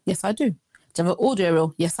show reel? Yes, I do. Do you have an audio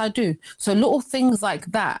reel? Yes, I do. So little things like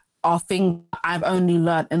that are things I've only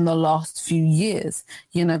learned in the last few years,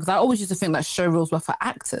 you know, because I always used to think that show reels were for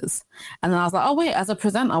actors. And then I was like, oh, wait, as a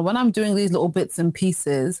presenter, when I'm doing these little bits and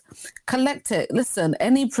pieces, collect it. Listen,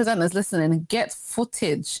 any presenters listening, get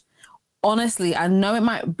footage. Honestly, I know it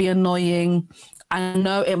might be annoying. I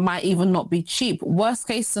know it might even not be cheap. Worst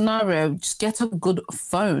case scenario, just get a good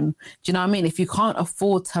phone. Do you know what I mean? If you can't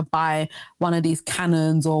afford to buy one of these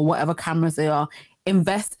Canons or whatever cameras they are,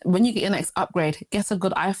 invest when you get your next upgrade, get a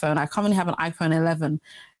good iPhone. I currently have an iPhone 11.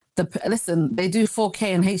 Listen, they do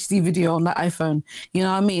 4K and HD video on that iPhone. You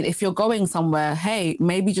know what I mean? If you're going somewhere, hey,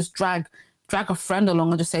 maybe just drag a friend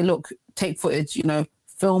along and just say, look, take footage, you know,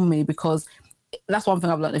 film me, because that's one thing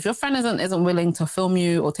I've learned. If your friend isn't willing to film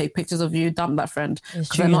you or take pictures of you, dump that friend,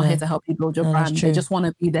 because they're not here to help you build your brand. They just want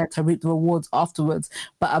to be there to reap the rewards afterwards.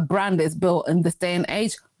 But a brand is built in this day and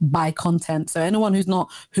age by content. So anyone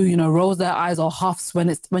who you know rolls their eyes or huffs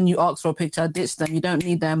when you ask for a picture, ditch them. You don't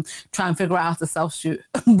need them. Try and figure out how to self shoot.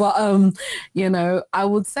 But you know, I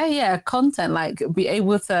would say, yeah, content, like be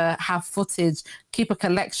able to have footage, keep a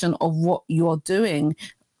collection of what you're doing,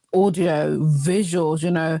 audio, visuals,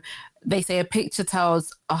 you know. They say a picture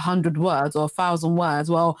tells 100 words or 1,000 words.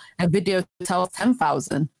 Well, a video tells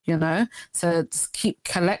 10,000, you know? So just keep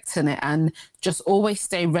collecting it and just always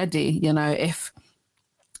stay ready, you know, if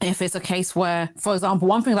it's a case where, for example,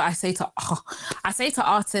 one thing that I say to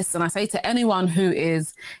artists and I say to anyone who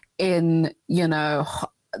is in, you know,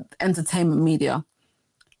 entertainment media,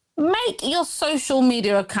 make your social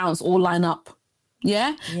media accounts all line up.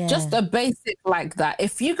 Yeah? Just a basic like that.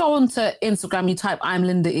 If you go onto Instagram, you type I'm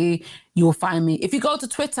Linda E, you'll find me. If you go to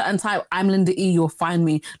Twitter and type I'm Linda E, you'll find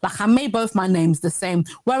me. Like I made both my names the same.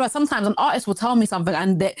 Whereas sometimes an artist will tell me something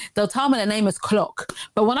and they'll tell me their name is Clock.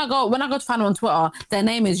 But when I go to find them on Twitter, their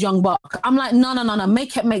name is Young Buck. I'm like, no,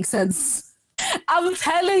 make it make sense. I'm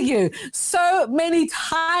telling you, so many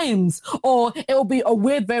times. Or it will be a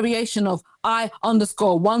weird variation of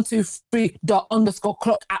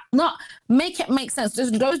I_123._clock. Not make it make sense.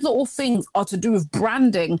 Just those little things are to do with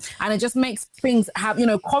branding, and it just makes things have, you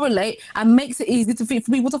know, correlate and makes it easy for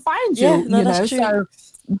people to find you. Yeah, no, you that's know, true.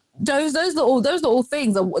 so those little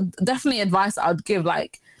things are definitely advice I would give.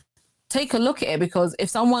 Like, take a look at it, because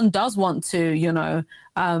if someone does want to, you know,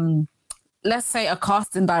 let's say a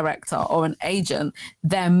casting director or an agent,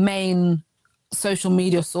 their main social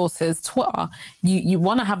media source is Twitter. You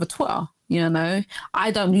want to have a Twitter, you know. I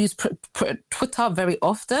don't use Twitter very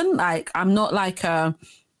often. Like, I'm not like a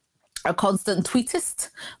constant tweetist,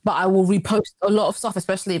 but I will repost a lot of stuff,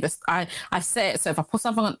 especially if I say it. So if I put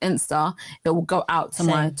something on Insta, it will go out to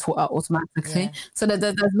my Twitter automatically. Yeah. So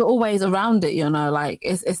there's little ways around it, you know. Like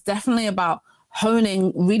it's definitely about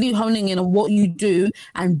really honing in on what you do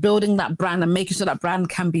and building that brand and making sure that brand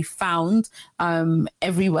can be found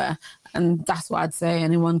everywhere. And that's what I'd say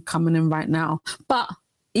anyone coming in right now. But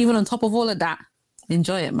even on top of all of that,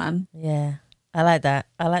 enjoy it, man. Yeah, I like that.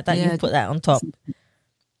 You put that on top.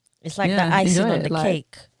 It's like the icing on the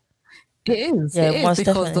cake. It is. Yeah, it is,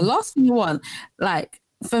 because definitely. The last thing you want, like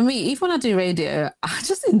for me, even when I do radio, I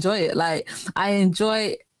just enjoy it. Like I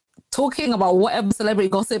enjoy talking about whatever celebrity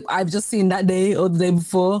gossip I've just seen that day or the day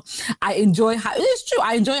before. I enjoy, it's true,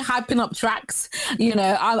 I enjoy hyping up tracks. You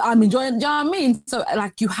know, I'm enjoying, you know what I mean? So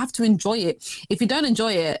like, you have to enjoy it. If you don't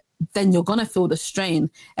enjoy it, then you're going to feel the strain,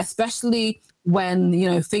 especially when, you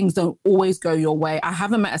know, things don't always go your way. I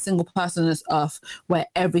haven't met a single person on this earth where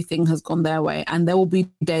everything has gone their way. And there will be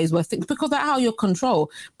days where things, because they're out of your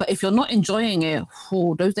control. But if you're not enjoying it,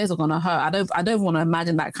 those days are going to hurt. I don't want to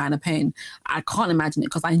imagine that kind of pain. I can't imagine it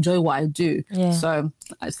because I enjoy what I do. Yeah. So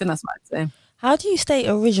I think that's what I'd say. How do you stay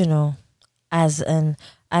original as a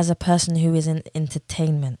person who is in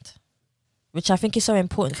entertainment? Which I think is so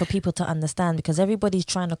important for people to understand, because everybody's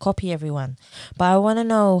trying to copy everyone. But I want to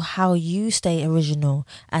know how you stay original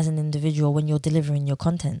as an individual when you're delivering your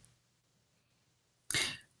content.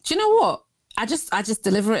 Do you know what? I just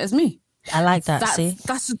deliver it as me. I like that.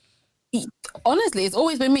 That's honestly, it's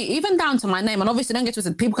always been me, even down to my name. And obviously, don't get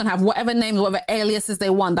twisted. People can have whatever names, whatever aliases they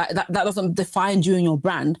want. That doesn't define you and your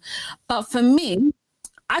brand. But for me,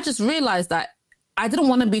 I just realized that I didn't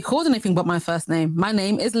want to be called anything but my first name. My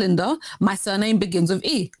name is Linda. My surname begins with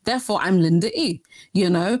E. Therefore, I'm Linda E. You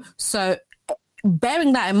know? So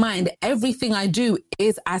bearing that in mind, everything I do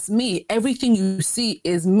is as me. Everything you see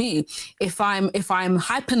is me. If I'm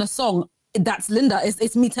hyping a song, that's Linda.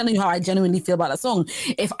 It's me telling you how I genuinely feel about that song.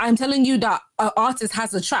 If I'm telling you that an artist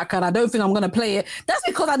has a track and I don't think I'm going to play it, that's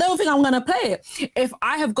because I don't think I'm going to play it. If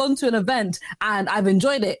I have gone to an event and I've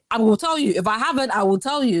enjoyed it, I will tell you. If I haven't, I will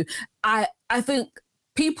tell you. I think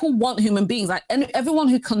people want human beings. Like everyone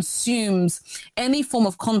who consumes any form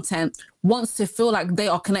of content wants to feel like they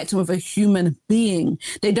are connecting with a human being.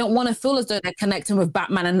 They don't want to feel as though they're connecting with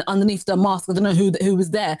Batman and underneath the mask, I don't know who was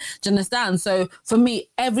there. Do you understand? So for me,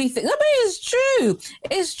 everything, I mean, it's true.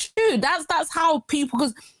 It's true. That's how people,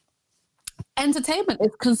 because entertainment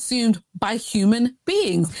is consumed by human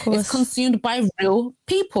beings. It's consumed by real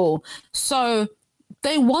people. So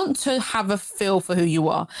they want to have a feel for who you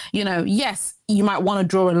are. You know, yes, you might want to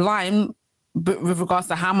draw a line with regards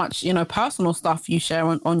to how much, you know, personal stuff you share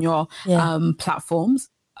on your platforms.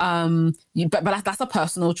 But that's a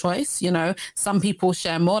personal choice, you know. Some people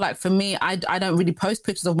share more. Like for me, I don't really post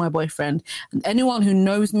pictures of my boyfriend. Anyone who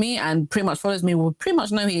knows me and pretty much follows me will pretty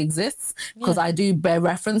much know he exists, because I do bear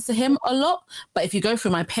reference to him a lot. But if you go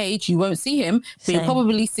through my page, you won't see him, but you'll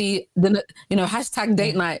probably see the, you know, hashtag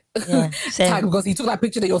date night tag, because he took that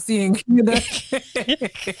picture that you're seeing, you know.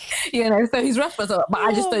 You know, so he's referenced, but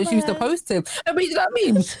I just don't choose to post him. I mean, you know what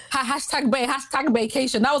I mean? Hashtag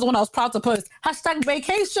vacation. That was the one I was proud to post. Hashtag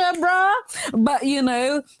vacation, bruh. But you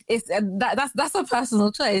know, it's that's a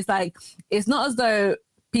personal choice. Like, it's not as though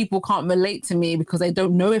people can't relate to me because they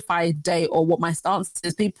don't know if I date or what my stance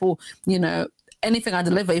is. People, you know, anything I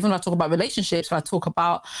deliver, even when I talk about relationships, when I talk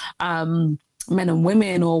about men and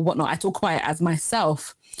women or whatnot, I talk about it as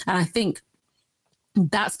myself. And I think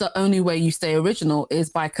that's the only way you stay original,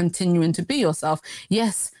 is by continuing to be yourself.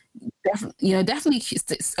 Yes, definitely,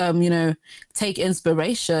 you know, take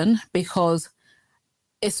inspiration, because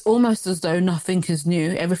it's almost as though nothing is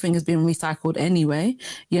new. Everything has been recycled anyway,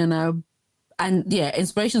 you know. And yeah,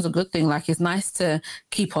 inspiration is a good thing. Like, it's nice to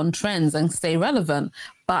keep on trends and stay relevant.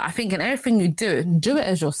 But I think in everything you do it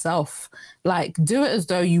as yourself. Like, do it as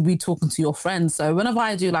though you be talking to your friends. So whenever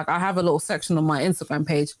I do, like, I have a little section on my Instagram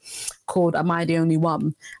page called Am I the Only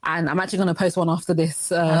One? And I'm actually going to post one after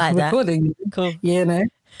this recording. That. Cool. You know?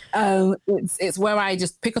 It's where I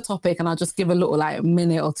just pick a topic and I'll just give a little like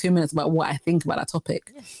minute or 2 minutes about what I think about that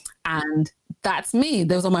topic. Yes. And that's me.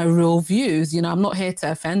 Those are my real views. You know, I'm not here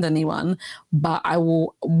to offend anyone, but I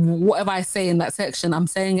will, whatever I say in that section, I'm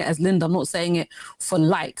saying it as Linda. I'm not saying it for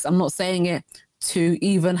likes. I'm not saying it to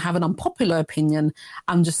even have an unpopular opinion.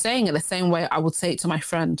 I'm just saying it the same way I would say it to my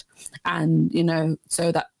friend. And, you know,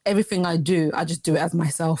 so that everything I do, I just do it as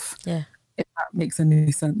myself. Yeah. If that makes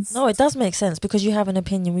any sense. No, it does make sense, because you have an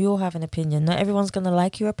opinion. We all have an opinion. Not everyone's going to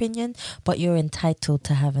like your opinion, but you're entitled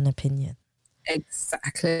to have an opinion.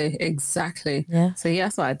 Exactly. Yeah. So yeah,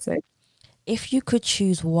 that's what I'd say. If you could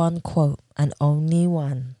choose one quote, and only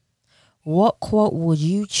one, what quote would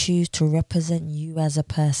you choose to represent you as a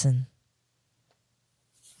person?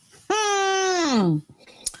 I'm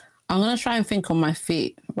going to try and think on my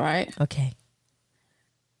feet, right? Okay.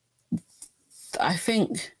 I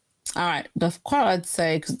think, all right, the quote I'd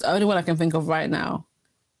say, because the only one I can think of right now,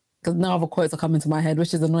 because no other quotes are coming to my head,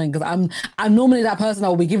 which is annoying, because I'm normally that person that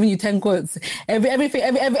will be giving you 10 quotes.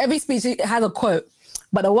 Every speech has a quote.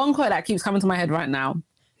 But the one quote that keeps coming to my head right now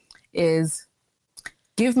is,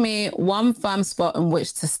 give me one firm spot in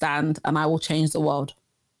which to stand and I will change the world.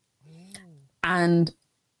 And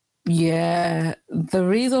yeah, the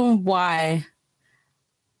reason why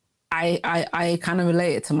I kind of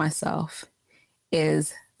relate it to myself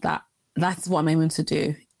is that that's what I'm aiming to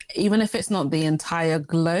do. Even if it's not the entire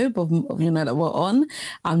globe of you know, that we're on,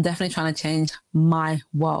 I'm definitely trying to change my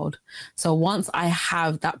world. So once I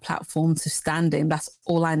have that platform to stand in, that's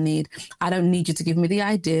all I need. I don't need you to give me the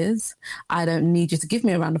ideas. I don't need you to give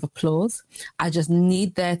me a round of applause. I just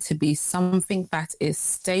need there to be something that is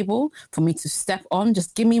stable for me to step on.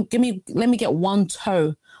 Just let me get one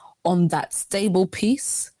toe on that stable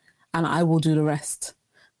piece and I will do the rest.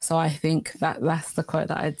 So I think that's the quote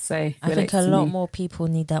that I'd say. I think a lot more people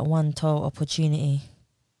need that one toe opportunity.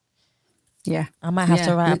 Yeah. I might have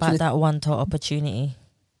to write about that one toe opportunity.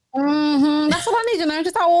 That's what I need, you know,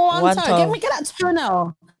 just that one toe. Get that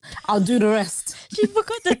toenail. I'll do the rest. She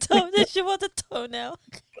forgot the toenail. She want the toenail.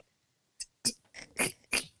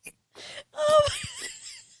 Oh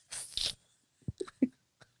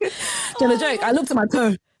my joke. I looked at my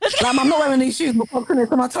toe. Like, I'm not wearing these shoes, but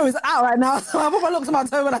my toe is out right now. So I put my look to my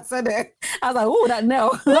toe when I said it. I was like, oh, that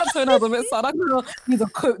nail. That toenail's a bit sad. I can use a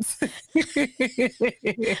coat.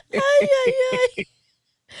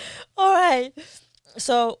 All right.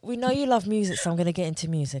 So we know you love music, so I'm going to get into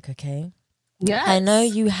music, okay? Yeah. I know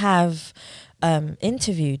you have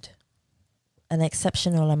interviewed an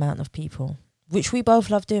exceptional amount of people, which we both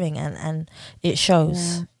love doing, and it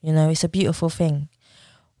shows. Yeah. You know, it's a beautiful thing.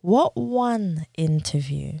 What one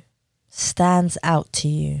interview stands out to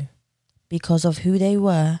you because of who they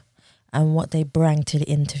were and what they bring to the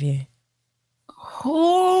interview?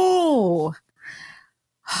 Oh,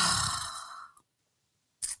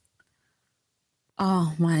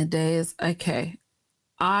 oh my days. Okay.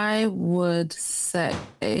 I would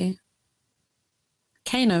say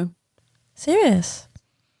Kano. Serious?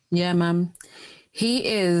 Yeah, man. He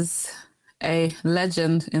is a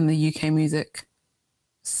legend in the UK music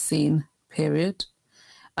scene, period.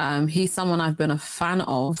 He's someone I've been a fan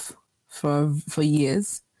of for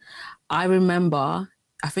years. I remember,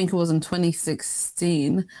 I think it was in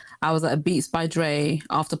 2016, I was at a Beats by Dre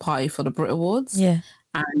after party for the Brit Awards. Yeah.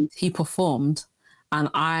 And he performed. And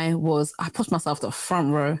I pushed myself to the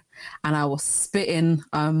front row and I was spitting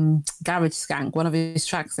Garage Skank, one of his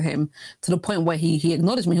tracks to him, to the point where he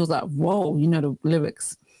acknowledged me. He was like, whoa, you know the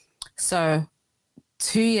lyrics. So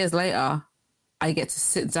 2 years later, I get to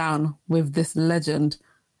sit down with this legend,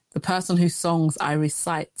 the person whose songs I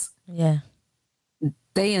recite. Yeah.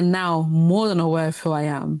 They are now more than aware of who I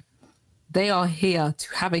am. They are here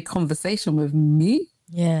to have a conversation with me.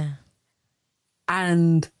 Yeah.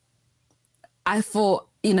 And I thought,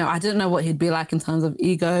 you know, I didn't know what he'd be like in terms of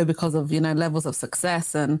ego because of, you know, levels of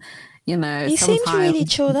success and, you know. He seems really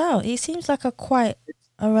chilled out. He seems like quite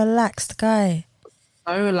a relaxed guy.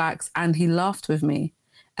 So relaxed, and he laughed with me.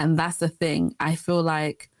 And that's the thing. I feel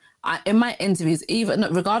like in my interviews, even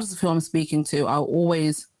regardless of who I'm speaking to, I'll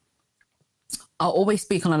always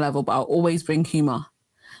speak on a level, but I'll always bring humor.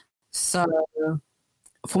 So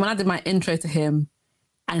from when I did my intro to him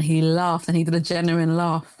and he laughed and he did a genuine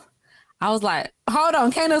laugh, I was like, hold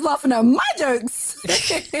on, Kano's laughing at my jokes.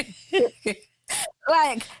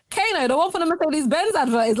 Like, Kano, the one for the Mercedes-Benz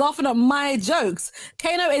advert, is laughing at my jokes.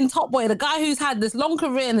 Kano in Top Boy, the guy who's had this long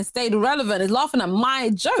career and has stayed relevant, is laughing at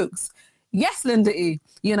my jokes. Yes, Linda E.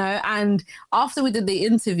 You know, and after we did the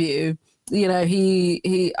interview, you know,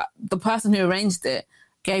 the person who arranged it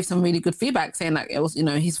gave some really good feedback, saying that it was, you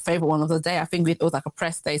know, his favorite one of the day. I think it was like a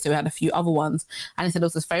press day, so we had a few other ones. And he said it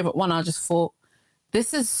was his favorite one. I just thought,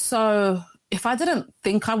 this is so, if I didn't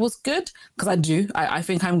think I was good, because I do, I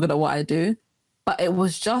think I'm good at what I do, but it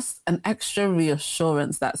was just an extra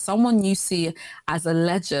reassurance that someone you see as a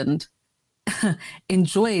legend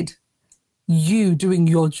enjoyed you doing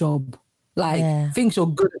your job. Like, thinks you're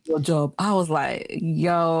good at your job. I was like,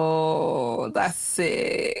 yo, that's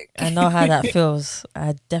sick. I know how that feels.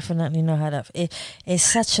 I definitely know how that it's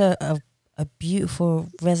such a beautiful,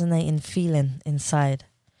 resonating feeling inside.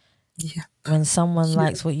 Yeah. When someone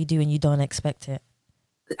likes what you do and you don't expect it.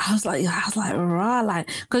 I was like, rah, like,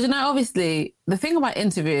 because, you know, obviously the thing about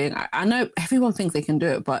interviewing, I know everyone thinks they can do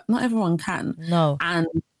it, but not everyone can. No. And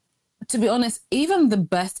to be honest, even the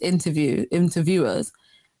best interviewers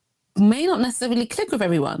may not necessarily click with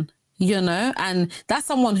everyone, you know, and that's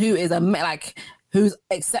someone who is who's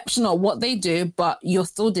exceptional at what they do, but you're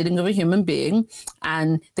still dealing with a human being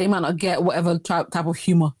and they might not get whatever type of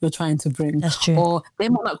humor you're trying to bring. That's true. Or they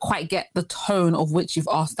might not quite get the tone of which you've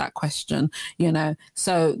asked that question, you know.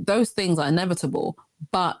 So those things are inevitable.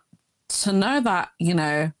 But to know that, you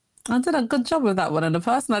know, I did a good job with that one, and the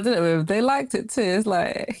person I did it with, they liked it too. It's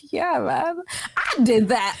like, yeah, man, I did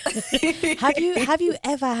that. Have you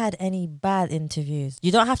ever had any bad interviews?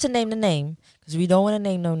 You don't have to name the name because we don't want to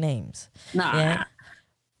name no names. Nah. Yeah?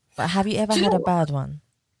 But have you ever had a bad one?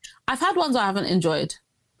 I've had ones I haven't enjoyed.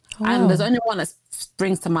 Oh, and there's only one that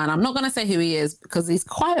springs to mind. I'm not going to say who he is because he's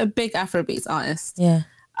quite a big Afrobeats artist. Yeah.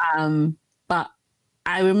 But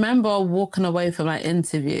I remember walking away from that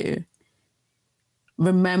interview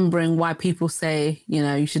remembering why people say, you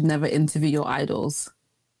know, you should never interview your idols.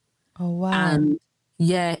 Oh, wow. And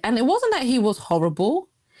it wasn't that he was horrible.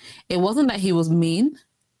 It wasn't that he was mean.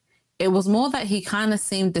 It was more that he kind of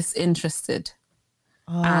seemed disinterested.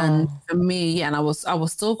 Oh. And for me, and I was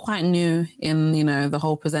still quite new in, you know, the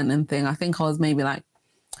whole presenting thing. I think I was maybe like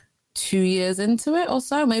 2 years into it or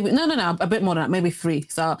so. Maybe, no, a bit more than that, maybe 3.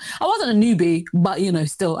 So I wasn't a newbie, but, you know,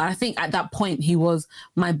 still, I think at that point he was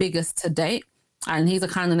my biggest to date. And he's the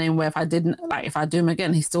kind of name where if I do him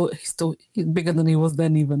again, he's bigger than he was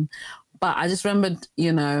then even. But I just remembered,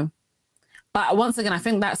 you know, but once again, I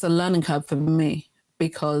think that's a learning curve for me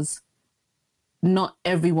because not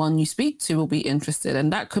everyone you speak to will be interested.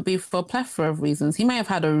 And that could be for a plethora of reasons. He may have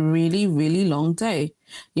had a really, really long day.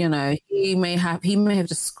 You know, he may have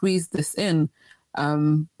just squeezed this in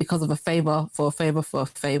because of a favor.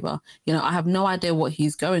 You know, I have no idea what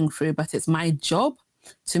he's going through, but it's my job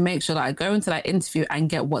to make sure that I go into that interview and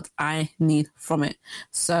get what I need from it.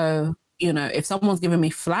 So, you know, if someone's giving me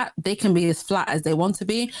flat, they can be as flat as they want to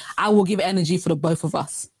be. I will give energy for the both of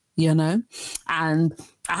us, you know? And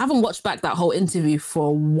I haven't watched back that whole interview for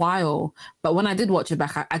a while, but when I did watch it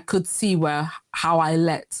back, I could see how I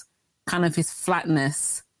let kind of his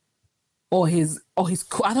flatness or his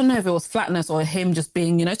I don't know if it was flatness or him just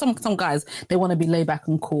being, you know, some guys, they want to be laid back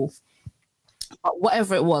and cool. But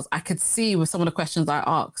whatever it was, I could see with some of the questions I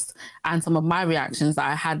asked and some of my reactions that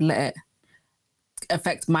I had let it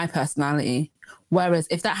affect my personality Whereas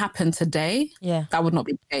if that happened today, that would not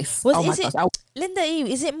be the case. Linda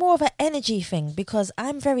E, is it more of an energy thing? Because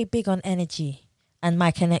I'm very big on energy and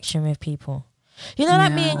my connection with people. You know,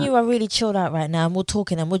 like me and you are really chilled out right now, and we're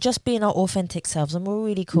talking and we're just being our authentic selves, and we're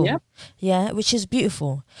really cool. Yeah, which is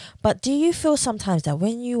beautiful. But do you feel sometimes that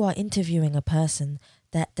when you are interviewing a person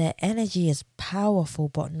that their energy is powerful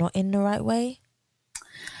but not in the right way?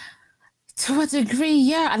 To a degree,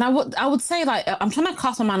 yeah. And I would say, like, I'm trying to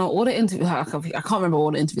cast my mind on all the interviews. I can't remember all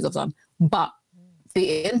the interviews I've done, but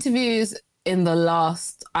the interviews in the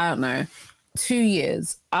last, I don't know, 2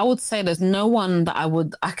 years, I would say there's no one that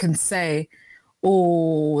I can say,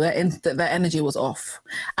 oh, their energy was off.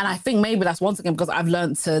 And I think maybe that's once again because I've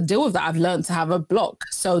learned to deal with that. I've learned to have a block,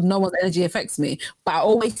 so no one's energy affects me. But I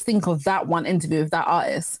always think of that one interview with that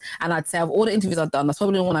artist, and I'd say of all the interviews I've done, that's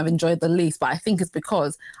probably the one I've enjoyed the least. But I think it's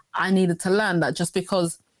because I needed to learn that just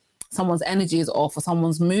because someone's energy is off or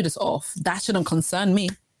someone's mood is off, that shouldn't concern me.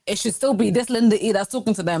 It should still be this Linda E that's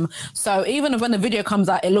talking to them. So even if when the video comes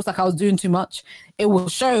out, it looks like I was doing too much, it will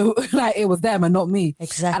show like it was them and not me.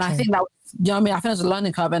 Exactly. And I think that, you know what I mean? I think it's a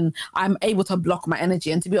learning curve, and I'm able to block my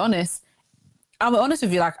energy. And to be honest, I'm honest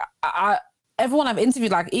with you, like everyone I've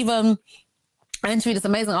interviewed, like even I interviewed this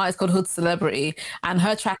amazing artist called Hood Celebrity, and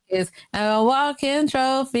her track is a walking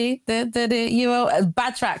trophy, a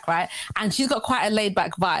bad track, right? And she's got quite a laid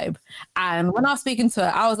back vibe. And when I was speaking to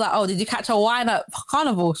her, I was like, oh, did you catch her wine at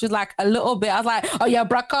Carnival? She was like, a little bit. I was like, oh yeah,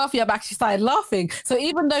 broke off your back. She started laughing. So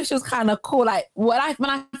even though she was kind of cool, like when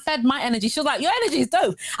I fed my energy, she was like, your energy is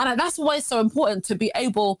dope. And that's why it's so important to be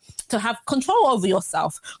able to have control over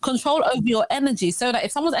yourself, control over your energy, so that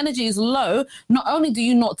if someone's energy is low, not only do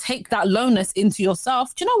you not take that lowness into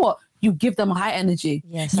yourself, do you know what? You give them high energy.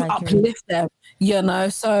 Yes, you uplift them, you know?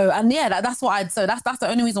 So, and yeah, that's what I'd say. That's the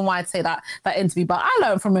only reason why I'd say that interview. But I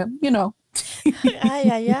learned from it, you know.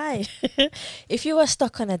 Aye. If you were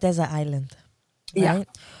stuck on a desert island, right?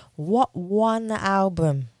 What one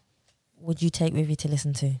album would you take with you to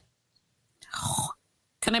listen to?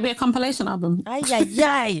 Can it be a compilation album? Aye.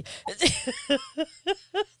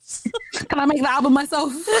 Can I make the album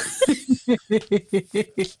myself?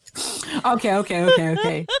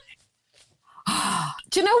 Okay.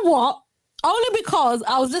 Do you know what? Only because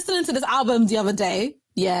I was listening to this album the other day.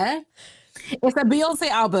 Yeah. It's a Beyonce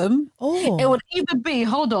album. Oh. It would either be,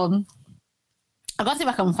 hold on, I gotta see if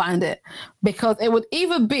I can find it, because it would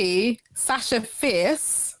either be Sasha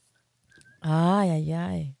Fierce.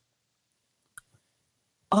 Aye.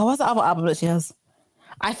 Oh, what's the other album that she has?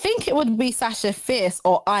 I think it would be Sasha Fierce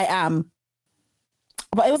or I Am.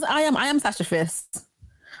 But it was I Am Sasha Fierce.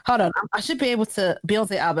 Hold on, I should be able to,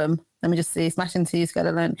 Beyonce album. Let me just see, Smash Into You, Scared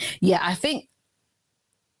Alone. Yeah, I think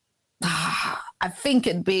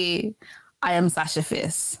it'd be I Am Sasha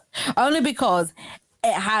Fierce. Only because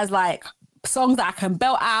it has like songs that I can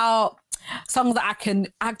belt out, songs that I can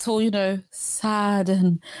act all, you know, sad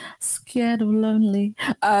and scared or lonely.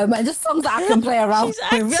 And just songs that I can play around with.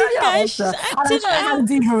 She's acting and I have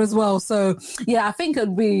deeper as well. So yeah, I think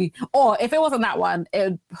it'd be, or if it wasn't that one,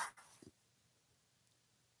 it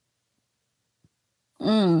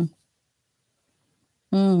would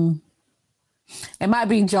it might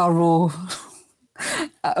be Ja Rule.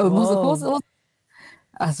 I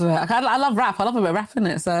swear, I love rap. I love a bit of rap in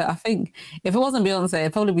it. So I think if it wasn't Beyonce,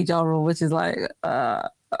 it'd probably be Ja Rule, which is like, I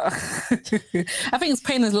think it's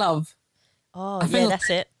Pain is Love. Oh, yeah, that's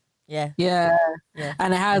it. Yeah.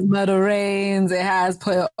 And it has Murder Reigns, it has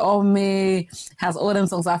Put It On Me, it has all them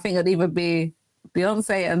songs. So I think it'd either be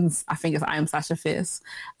Beyonce and I think it's I Am Sasha Fierce,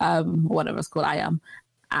 whatever it's called, I Am,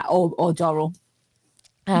 or Ja Rule.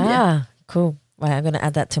 Cool. Right, I'm going to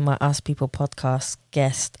add that to my Ask People podcast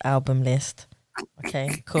guest album list.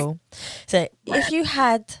 Okay, cool. So if you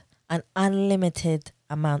had an unlimited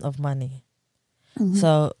amount of money,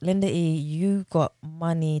 so Linda E, you got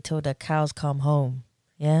money till the cows come home,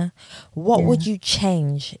 yeah? What would you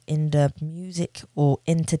change in the music or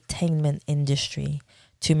entertainment industry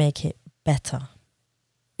to make it better?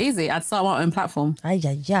 Easy. I'd start my own platform.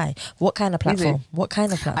 Aye. What kind of platform? Easy. What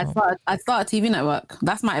kind of platform? I'd start a TV network.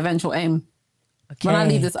 That's my eventual aim. Okay. When I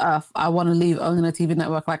leave this earth, I want to leave owning a TV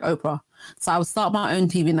network like Oprah. So I would start my own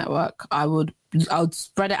TV network. I would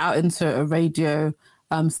spread it out into a radio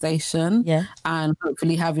station, and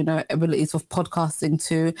hopefully have, you know, abilities of podcasting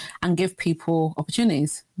too, and give people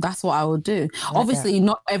opportunities. That's what I would do. Obviously,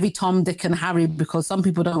 not every Tom, Dick, and Harry, because some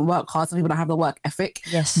people don't work hard, some people don't have the work ethic.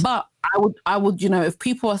 Yes. But I would, if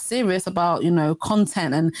people are serious about,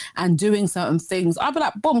 content and doing certain things, I'd be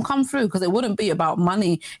like, boom, come through, because it wouldn't be about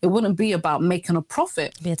money. It wouldn't be about making a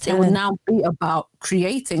profit. It would now be about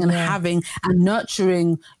creating and having and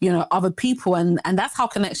nurturing, other people. And that's how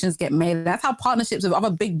connections get made. That's how partnerships with other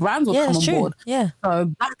big brands will come on board. Yeah.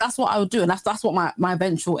 So that's what I would do. And that's what my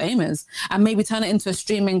eventual aim is. And maybe turn it into a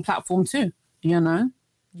streaming platform too,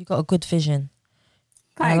 You got a good vision.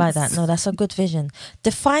 Thanks. I like that. No, that's a good vision.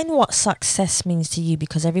 Define what success means to you,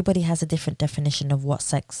 because everybody has a different definition of what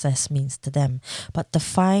success means to them. But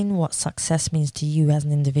define what success means to you as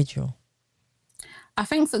an individual. I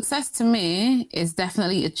think success to me is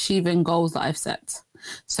definitely achieving goals that I've set.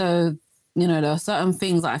 So, there are certain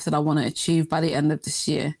things that I've said I want to achieve by the end of this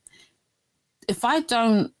year. If I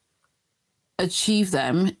don't achieve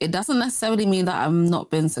them, it doesn't necessarily mean that I'm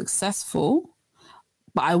not been successful.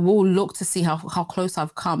 But I will look to see how close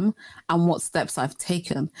I've come and what steps I've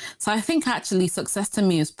taken. So I think actually success to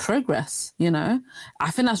me is progress, I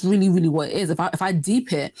think that's really, really what it is. If I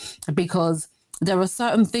deep it, because there are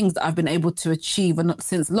certain things that I've been able to achieve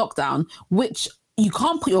since lockdown, which you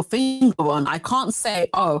can't put your finger on. I can't say,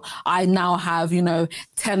 oh, I now have,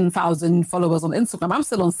 10,000 followers on Instagram. I'm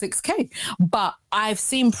still on 6K, but I've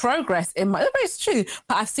seen progress it's true,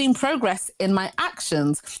 but I've seen progress in my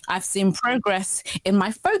actions. I've seen progress in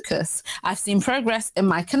my focus. I've seen progress in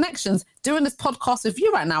my connections. Doing this podcast with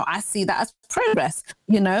you right now, I see that as progress.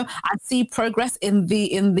 I see progress in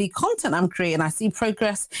the content I'm creating. I see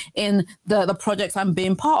progress in the projects I'm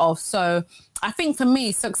being part of. So I think for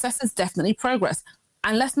me, success is definitely progress.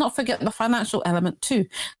 And let's not forget the financial element too.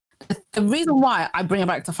 The reason why I bring it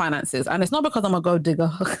back to finances, and it's not because I'm a gold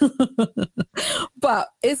digger, but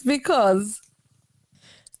it's because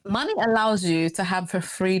money allows you to have the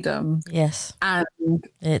freedom. Yes. And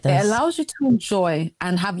it allows you to enjoy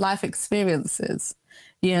and have life experiences,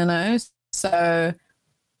 So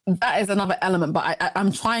that is another element, but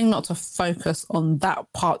I'm trying not to focus on that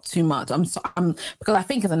part too much. Because I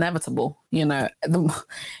think it's inevitable.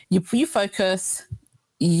 You focus,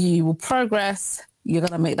 you will progress. You're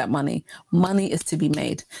going to make that money. Money is to be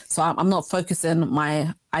made. So I'm not focusing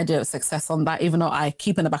my idea of success on that, even though I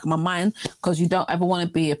keep in the back of my mind, because you don't ever want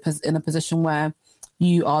to be in a position where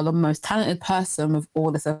you are the most talented person with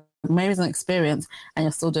all this amazing experience and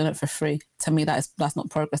you're still doing it for free. To me, that's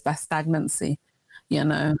not progress. That's stagnancy,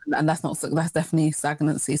 and that's definitely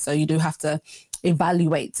stagnancy. So you do have to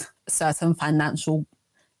evaluate certain financial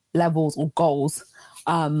levels or goals.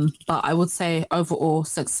 But I would say overall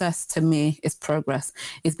success to me is progress.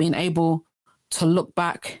 It's being able to look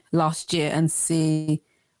back last year and see,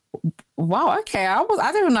 wow, okay, I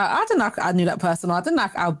didn't know I knew that person, or I didn't know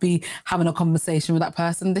I'll be having a conversation with that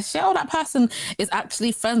person this year. Oh, that person is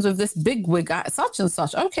actually friends with this big wig at such and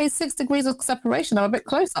such. Okay, 6 degrees of separation. I'm a bit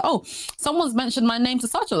closer. Oh, someone's mentioned my name to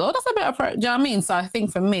such and that's a bit of do you know what I mean? So I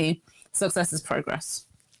think for me, success is progress.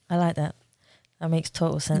 I like that. That makes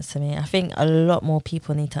total sense to me. I think a lot more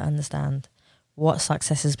people need to understand what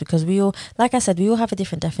success is, because we all, like I said, we all have a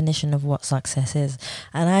different definition of what success is.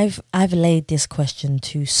 And I've laid this question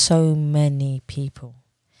to so many people.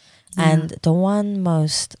 Yeah. And the one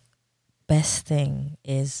most best thing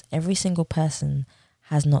is every single person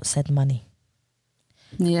has not said money.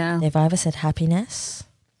 Yeah. They've either said happiness.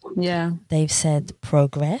 Yeah. They've said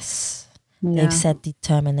progress. Yeah. They've said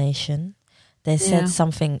determination. They said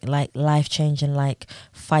something like life-changing, like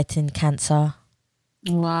fighting cancer.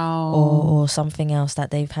 Wow. Or something else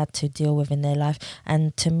that they've had to deal with in their life.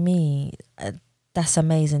 And to me, that's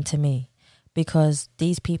amazing to me, because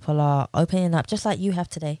these people are opening up, just like you have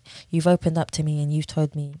today. You've opened up to me and you've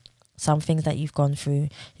told me some things that you've gone through,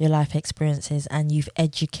 your life experiences, and you've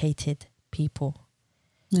educated people.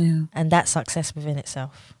 Yeah. And that's success within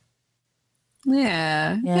itself.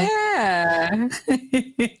 Yeah.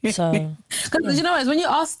 So, because when you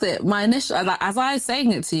asked it, my initial, as I was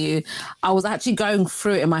saying it to you, I was actually going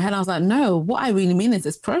through it in my head. I was like, no, what I really mean is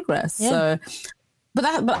this progress. Yeah. So,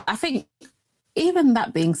 but I think even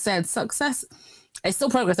that being said, success is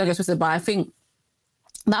still progress. I guess, but I think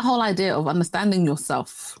that whole idea of understanding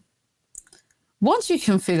yourself, once you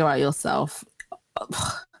can figure out yourself,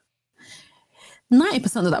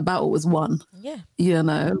 90% of that battle is won. Yeah.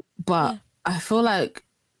 But. Yeah. I feel like,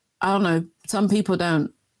 I don't know, some people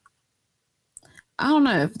don't, I don't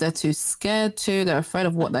know if they're too scared to, they're afraid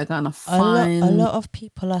of what they're going to find. A lot of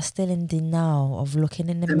people are still in denial of looking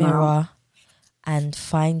in the mirror and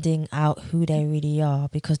finding out who they really are,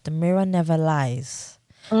 because the mirror never lies.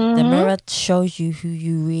 Mm-hmm. The mirror shows you who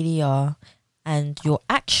you really are, and your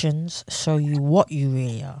actions show you what you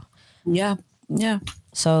really are. Yeah.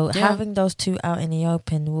 So having those two out in the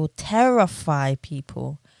open will terrify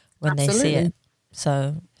people when they see it.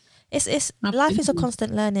 So it's life is a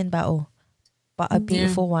constant learning battle, but a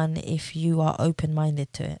beautiful one if you are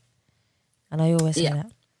open-minded to it. And I always say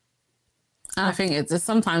that. And I think it's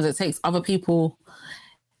sometimes it takes other people.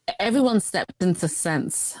 Everyone steps into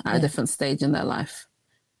sense at a different stage in their life,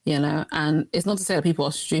 you know. And it's not to say that people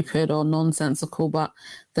are stupid or nonsensical, but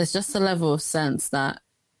there's just a level of sense that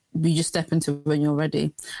you just step into when you're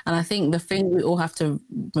ready. And I think the thing we all have to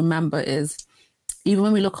remember is, even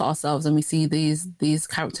when we look at ourselves and we see these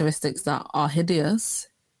characteristics that are hideous,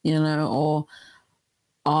 you know, or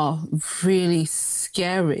are really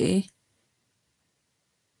scary,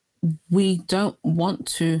 we don't want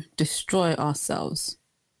to destroy ourselves.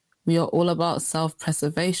 We are all about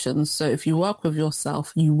self-preservation. So if you work with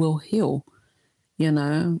yourself, you will heal. You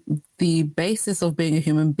know, the basis of being a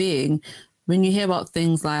human being, when you hear about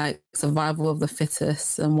things like survival of the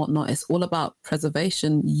fittest and whatnot, it's all about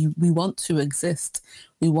preservation. We want to exist.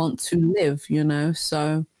 We want to live, you know.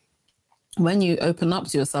 So when you open up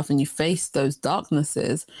to yourself and you face those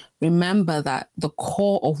darknesses, remember that the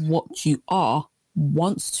core of what you are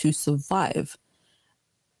wants to survive.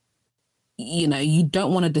 You know, you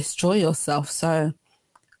don't want to destroy yourself. So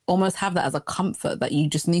almost have that as a comfort, that you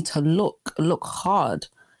just need to look hard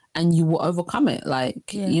and you will overcome it.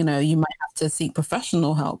 Like, you know, you might have to seek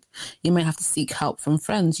professional help. You may have to seek help from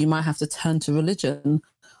friends. You might have to turn to religion.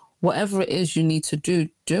 Whatever it is you need to do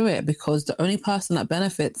it, because the only person that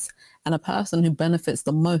benefits and a person who benefits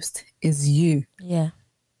the most is you. Yeah.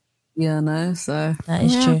 You know, so. That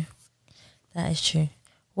is true. That is true.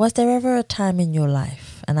 Was there ever a time in your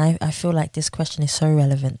life, and I feel like this question is so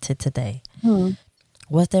relevant to today,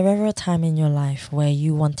 was there ever a time in your life where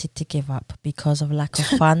you wanted to give up because of lack of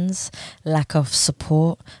funds, lack of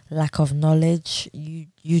support, lack of knowledge,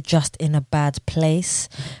 you just in a bad place?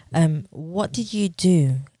 What did you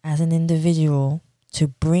do as an individual to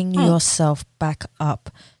bring yourself back up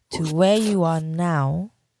to where you are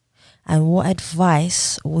now? And what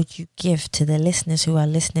advice would you give to the listeners who are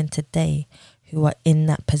listening today who are in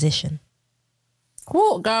that position?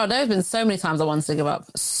 Cool, girl, there's been so many times I wanted to give up.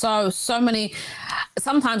 So many.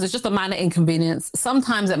 Sometimes it's just a minor inconvenience.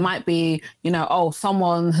 Sometimes it might be, you know, oh,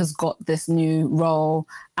 someone has got this new role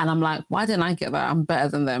and I'm like, why didn't I get that? I'm better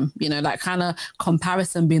than them. You know, that kind of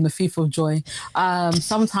comparison being the thief of joy.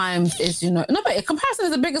 Sometimes it's, you know, no, but comparison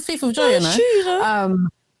is the biggest thief of joy, you know. True, you know?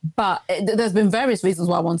 But there's been various reasons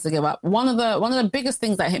why I wanted to give up. One of the biggest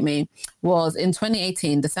things that hit me was in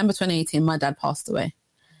 2018, December 2018, my dad passed away.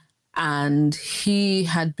 And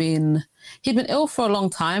he'd been ill for a long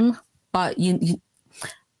time, but he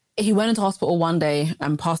went into hospital one day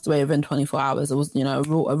and passed away within 24 hours. It was, you know,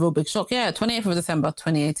 a real big shock. Yeah, 28th of December,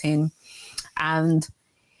 2018. And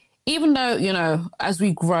even though, you know, as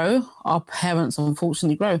we grow, our parents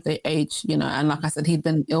unfortunately grow, they age, you know, and like I said, he'd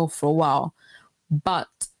been ill for a while, but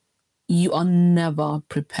you are never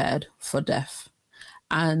prepared for death.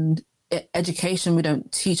 And education, we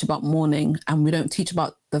don't teach about mourning, and we don't teach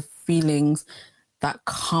about the feelings that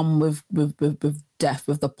come with death,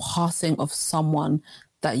 with the passing of someone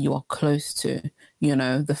that you are close to. You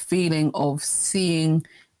know, the feeling of seeing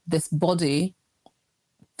this body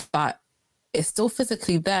that is still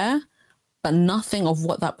physically there, but nothing of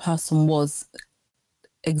what that person was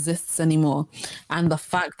exists anymore. And the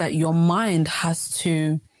fact that your mind has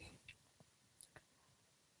to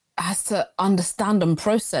understand and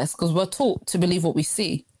process, because we're taught to believe what we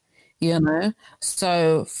see, you know.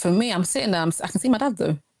 So for me, I'm sitting there, I can see my dad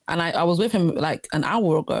though, and I was with him like an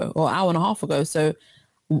hour ago or hour and a half ago. So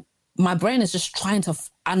my brain is just trying to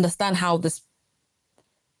understand how this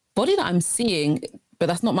body that I'm seeing, but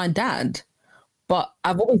that's not my dad. But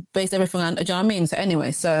I've always based everything on, do you know what I mean? So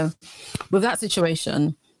anyway, so with that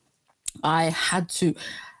situation, I'd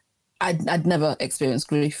never experienced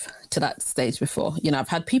grief to that stage before. You know, I've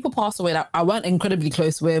had people pass away that I weren't incredibly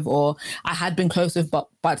close with, or I had been close with, but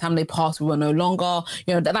by the time they passed, we were no longer,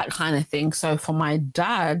 you know, that kind of thing. So for my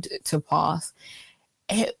dad to pass,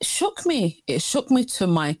 it shook me. It shook me to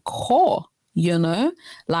my core, you know,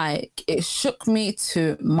 like it shook me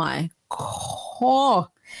to my core.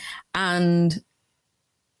 And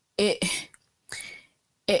it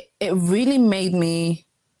really made me,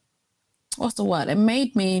 what's the word? It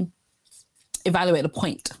made me evaluate the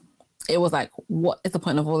point. It was like, what is the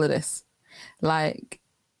point of all of this? Like,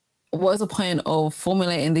 what is the point of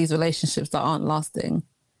formulating these relationships that aren't lasting?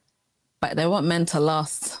 But they weren't meant to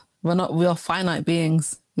last. We are finite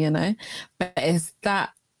beings, you know? But it's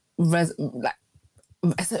that,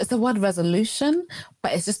 it's the word resolution,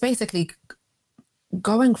 but it's just basically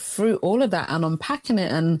going through all of that and unpacking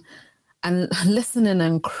it and listening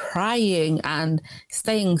and crying and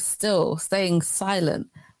staying still, staying silent,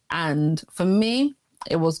 And for me,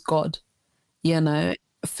 it was God. You know,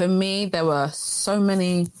 for me, there were so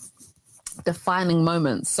many defining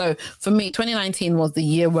moments. So for me, 2019 was the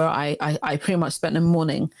year where I pretty much spent in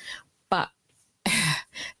mourning. But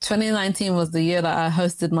 2019 was the year that I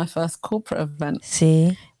hosted my first corporate event.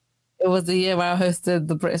 See? It was the year where I hosted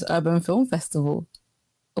the British Urban Film Festival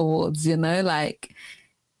Awards, you know, like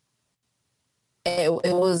it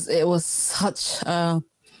was such a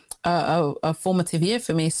formative year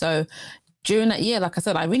for me. So during that year, like I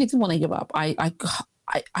said, I really didn't want to give up. I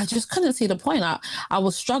just couldn't see the point. I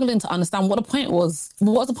was struggling to understand what the point was.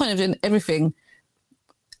 What's the point of doing everything,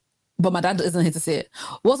 but my dad isn't here to see it?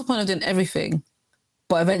 What's the point of doing everything,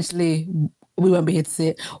 but eventually we won't be here to see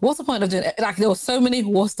it? What's the point of doing it? Like, there were so many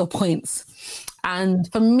what's the points.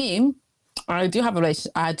 And for me, I do have a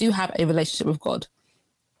relationship with God.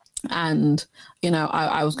 And, you know,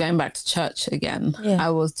 I was going back to church again. Yeah.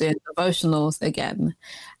 I was doing devotionals again.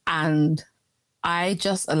 And I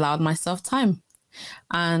just allowed myself time.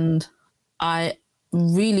 And I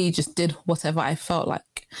really just did whatever I felt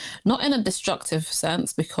like. Not in a destructive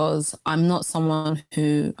sense, because I'm not someone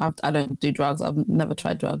who, I don't do drugs. I've never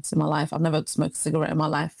tried drugs in my life. I've never smoked a cigarette in my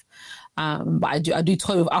life. But I do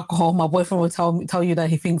toy with alcohol. My boyfriend will tell you that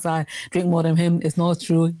he thinks I drink more than him. It's not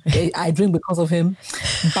true. I drink because of him.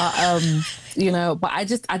 But, you know, but I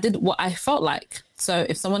did what I felt like. So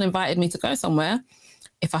if someone invited me to go somewhere,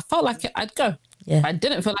 if I felt like it, I'd go. Yeah. If I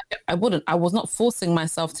didn't feel like it, I wouldn't. I was not forcing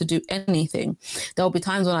myself to do anything. There will be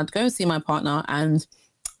times when I'd go see my partner and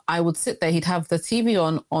I would sit there. He'd have the TV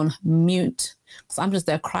on mute. So I'm just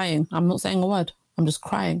there crying. I'm not saying a word. I'm just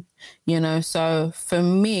crying, you know. So for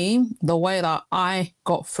me, the way that I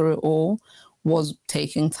got through it all was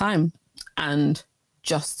taking time and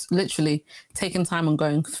just literally taking time and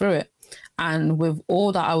going through it. And with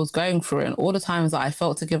all that I was going through and all the times that I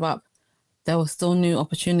felt to give up, there were still new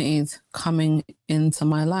opportunities coming into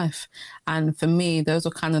my life. And for me, those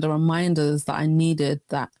were kind of the reminders that I needed,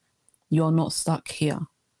 that you're not stuck here.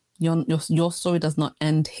 Your story does not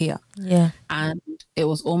end here. Yeah. And it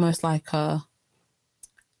was almost like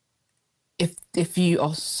if you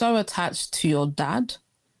are so attached to your dad,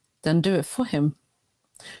 then do it for him.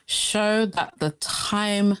 Show that the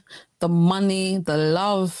time, the money, the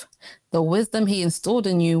love, the wisdom he installed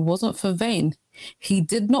in you wasn't for vain. He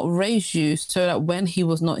did not raise you so that when he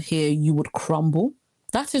was not here, you would crumble.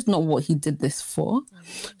 That is not what he did this for.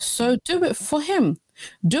 So do it for him.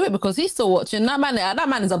 Do it because he's still watching. That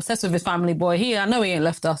man is obsessed with his family, boy. I know he ain't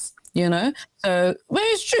left us, you know? So, well,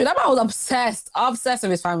 it's true. That man was obsessed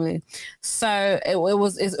with his family. So it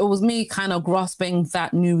was me kind of grasping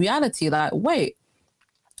that new reality that, wait,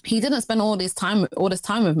 he didn't spend all this time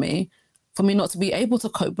with me for me not to be able to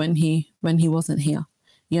cope when he wasn't here,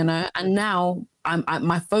 you know? And now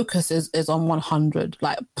my focus is on 100,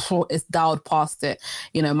 like it's dialed past it.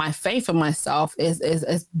 You know, my faith in myself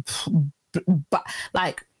is but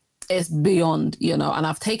like it's beyond, you know, and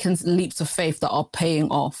I've taken leaps of faith that are paying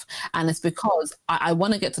off. And it's because I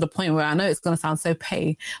want to get to the point where I know it's going to sound so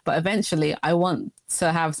but eventually I want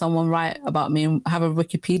to have someone write about me and have a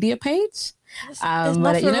Wikipedia page. There's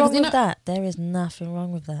nothing wrong with that. There is nothing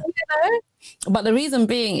wrong with that. You know? But the reason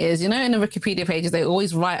being is, you know, in the Wikipedia pages, they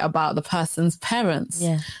always write about the person's parents.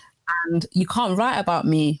 Yeah. And you can't write about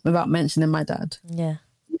me without mentioning my dad. Yeah.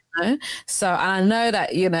 You know? So, and I know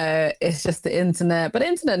that, you know, it's just the internet, but the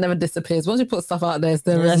internet never disappears. Once you put stuff out there, it's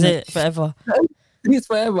there. That's it, forever. It's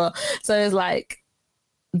forever. So it's like,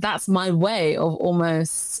 that's my way of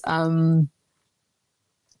almost not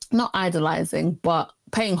idolizing, but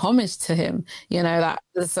paying homage to him. You know, that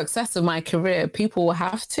the success of my career, people will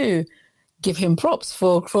have to give him props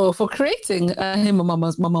for creating him and my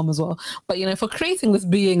mum as well. But, you know, for creating this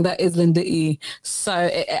being that is Linda E. So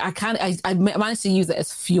I managed to use it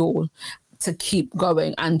as fuel to keep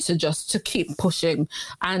going and to keep pushing.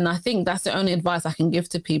 And I think that's the only advice I can give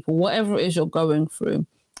to people. Whatever it is you're going through,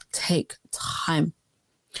 take time.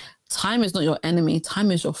 Time is not your enemy.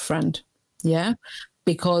 Time is your friend. Yeah.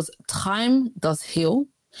 Because time does heal.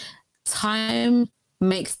 Time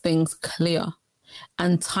makes things clear.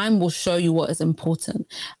 And time will show you what is important.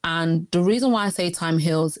 And the reason why I say time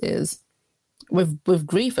heals is with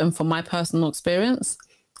grief, and from my personal experience,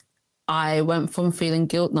 I went from feeling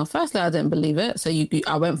guilt. Now, firstly, I didn't believe it. So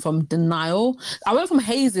I went from denial. I went from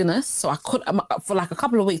haziness. So for like a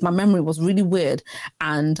couple of weeks, my memory was really weird.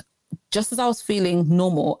 And just as I was feeling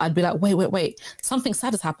normal, I'd be like, wait, something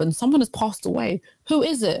sad has happened. Someone has passed away. Who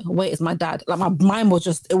is it? Wait, it's my dad. Like, my mind was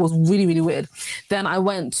it was really, really weird. Then I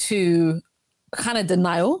went to kind of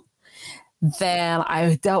denial. Then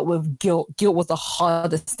I dealt with guilt. Guilt was the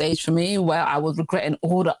hardest stage for me, where I was regretting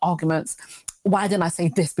all the arguments why didn't I say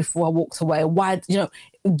this before I walked away? Why,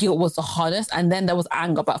 guilt was the hardest. And then there was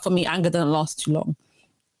anger. But for me, anger didn't last too long.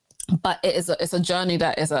 But it's a journey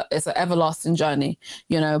that is it's an everlasting journey,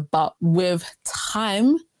 but with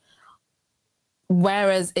time,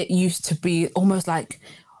 whereas it used to be almost like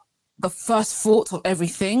the first thought of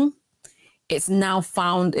everything, it's now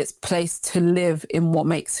found its place to live in what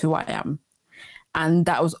makes who I am. And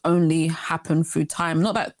that was only happened through time.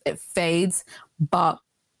 Not that it fades, but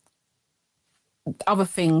other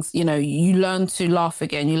things, you learn to laugh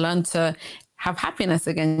again. You learn to have happiness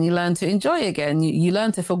again. You learn to enjoy again. You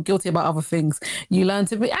learn to feel guilty about other things. You learn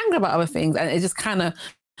to be angry about other things. And it just kind of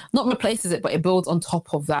not replaces it, but it builds on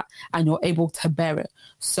top of that, and you're able to bear it.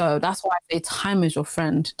 So that's why I say time is your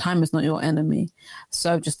friend. Time is not your enemy.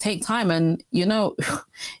 So just take time, and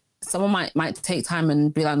someone might take time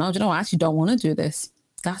and be like, no, I actually don't want to do this.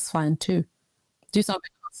 That's fine too. Do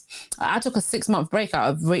something else. I took a 6-month break out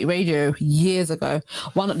of radio years ago.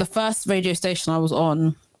 The first radio station I was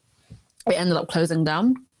on, it ended up closing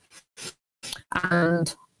down.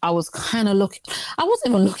 And I was kind of looking. I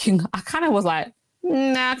wasn't even looking. I kind of was like,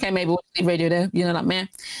 nah, okay, maybe we'll leave radio there. Like me.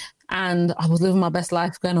 And I was living my best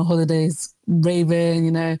life, going on holidays,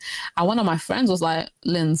 raving, And one of my friends was like,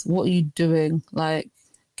 Linz, what are you doing? Like,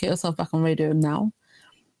 get yourself back on radio now.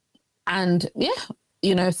 And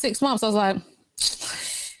 6 months, I was like,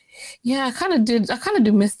 yeah, I kind of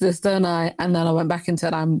do miss this, don't I? And then I went back into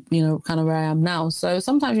it. I'm, kind of where I am now. So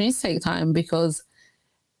sometimes you need to take time, because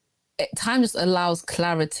time just allows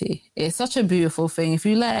clarity. It's such a beautiful thing. If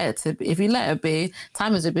you let it be,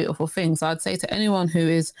 time is a beautiful thing. So I'd say to anyone who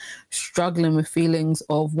is struggling with feelings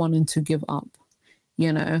of wanting to give up,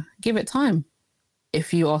 give it time.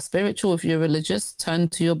 If you are spiritual, if you're religious, turn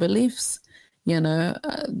to your beliefs.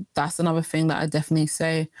 That's another thing that I definitely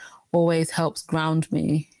say always helps ground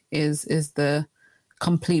me is the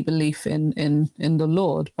complete belief in the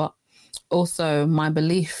Lord, but also my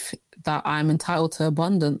belief that I'm entitled to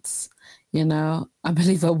abundance. I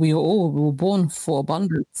believe that we were born for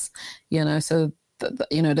abundance. So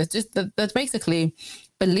there's basically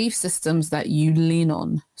belief systems that you lean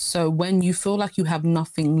on. So when you feel like you have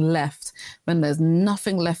nothing left, when there's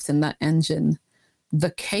nothing left in that engine,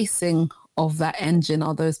 the casing of that engine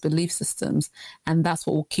are those belief systems, and that's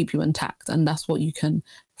what will keep you intact, and that's what you can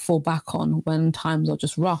fall back on when times are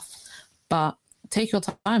just rough. But take your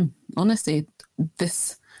time. Honestly,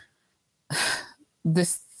 this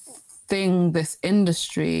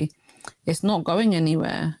industry, it's not going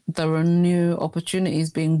anywhere. There are new opportunities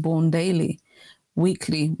being born daily,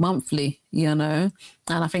 weekly, monthly, and I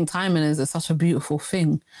think timing is such a beautiful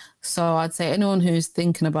thing. So I'd say anyone who's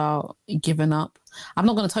thinking about giving up, I'm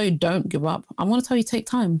not going to tell you don't give up. I'm going to tell you take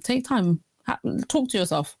time. Talk to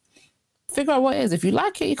yourself. Figure out what it is. If you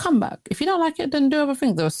like it, you come back. If you don't like it, then do other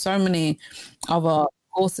things. There are so many other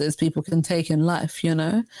courses people can take in life,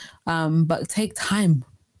 but take time.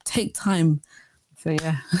 So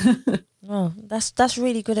yeah. Oh, that's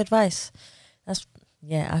really good advice. I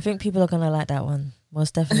think people are gonna like that one,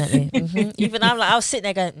 most definitely. Mm-hmm. Even I was sitting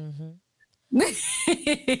there going,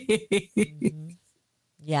 mm-hmm.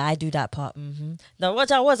 Yeah, I do that part. Mm-hmm. No,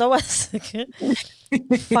 what I was.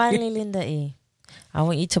 Finally, Linda E, I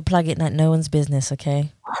want you to plug it like no one's business,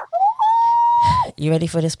 okay? You ready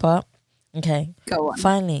for this part? Okay. Go on.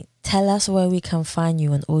 Finally, tell us where we can find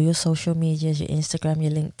you on all your social medias, your Instagram,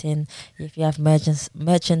 your LinkedIn, if you have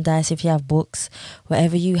merchandise, if you have books,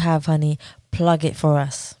 whatever you have, honey, plug it for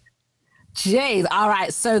us. Jade. All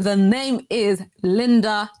right. So the name is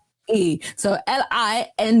Linda E. So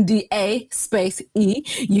Linda space E.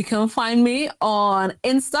 You can find me on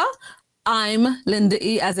Insta. I'm Linda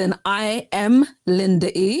E, as in I am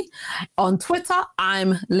Linda E. On Twitter,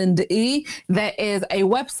 I'm Linda E. There is a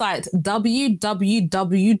website,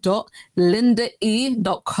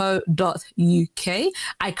 www.lindae.co.uk.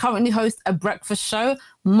 I currently host a breakfast show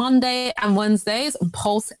Monday and Wednesdays on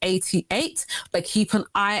Pulse 88, but keep an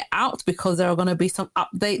eye out because there are going to be some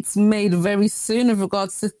updates made very soon with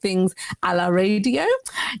regards to things a la radio.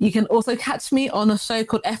 You can also catch me on a show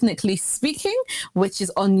called Ethnically Speaking, which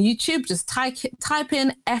is on YouTube. Just type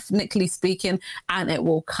in Ethnically Speaking and it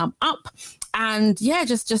will come up. And yeah,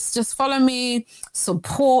 just follow me,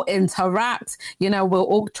 support, interact. We're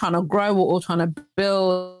all trying to grow. We're all trying to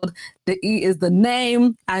build. The E is the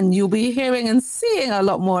name, and you'll be hearing and seeing a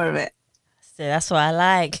lot more of it. So that's what I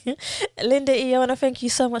like. Linda E, I want to thank you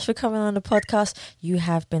so much for coming on the podcast. You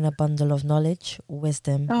have been a bundle of knowledge,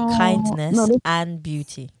 wisdom, kindness, and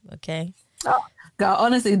beauty. Okay. Oh, God,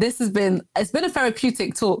 honestly, it's been a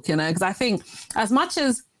therapeutic talk, because I think as much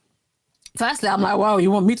as firstly, I'm like, wow, you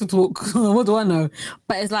want me to talk? What do I know?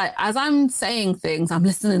 But it's like, as I'm saying things, I'm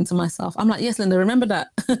listening to myself. I'm like, yes, Linda, remember that.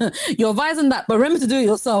 You're advising that, but remember to do it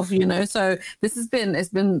yourself, So this has been, it's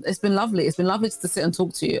been lovely. It's been lovely to sit and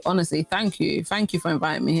talk to you. Honestly, thank you. Thank you for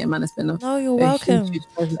inviting me here, man. It's been you're welcome. Huge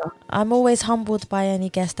pleasure. I'm always humbled by any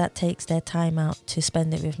guest that takes their time out to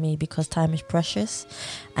spend it with me, because time is precious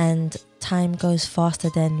and time goes faster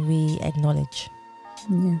than we acknowledge.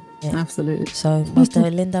 Yeah, absolutely. So, Master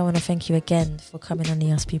Linda, I want to thank you again for coming on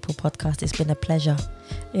the Us People podcast. It's been a pleasure.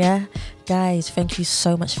 Yeah, guys, thank you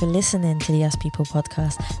so much for listening to the Us People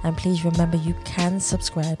podcast. And please remember, you can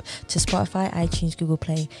subscribe to Spotify, iTunes, Google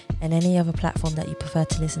Play, and any other platform that you prefer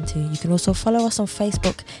to listen to. You can also follow us on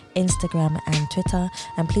Facebook, Instagram, and Twitter.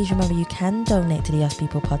 And please remember, you can donate to the Us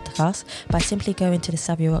People podcast by simply going to the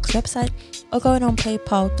Savvy Rocks website or going on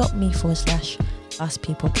paypal.me/Us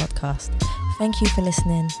People podcast. Thank you for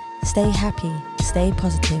listening. Stay happy, stay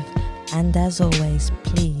positive, and as always,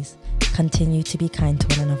 please continue to be kind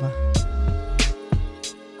to one another.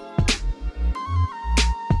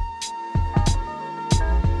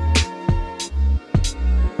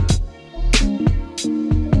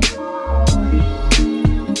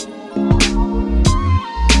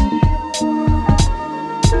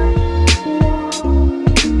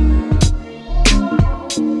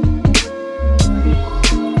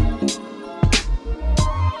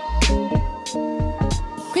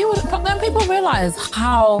 People realize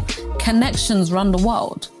how connections run the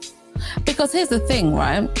world. Because here's the thing,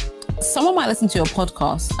 right? Someone might listen to your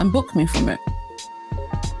podcast and book me from it.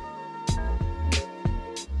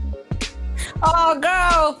 Oh,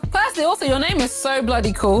 girl. Firstly, also, your name is so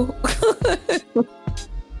bloody cool.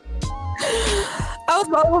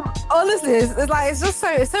 Honestly, it's just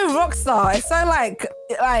so rock star. It's so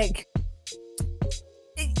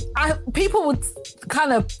people would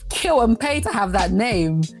kind of kill and pay to have that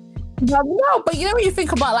name. No, but you know when you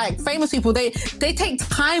think about like famous people, they take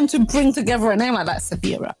time to bring together a name like that.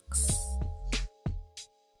 Savvy Rocks.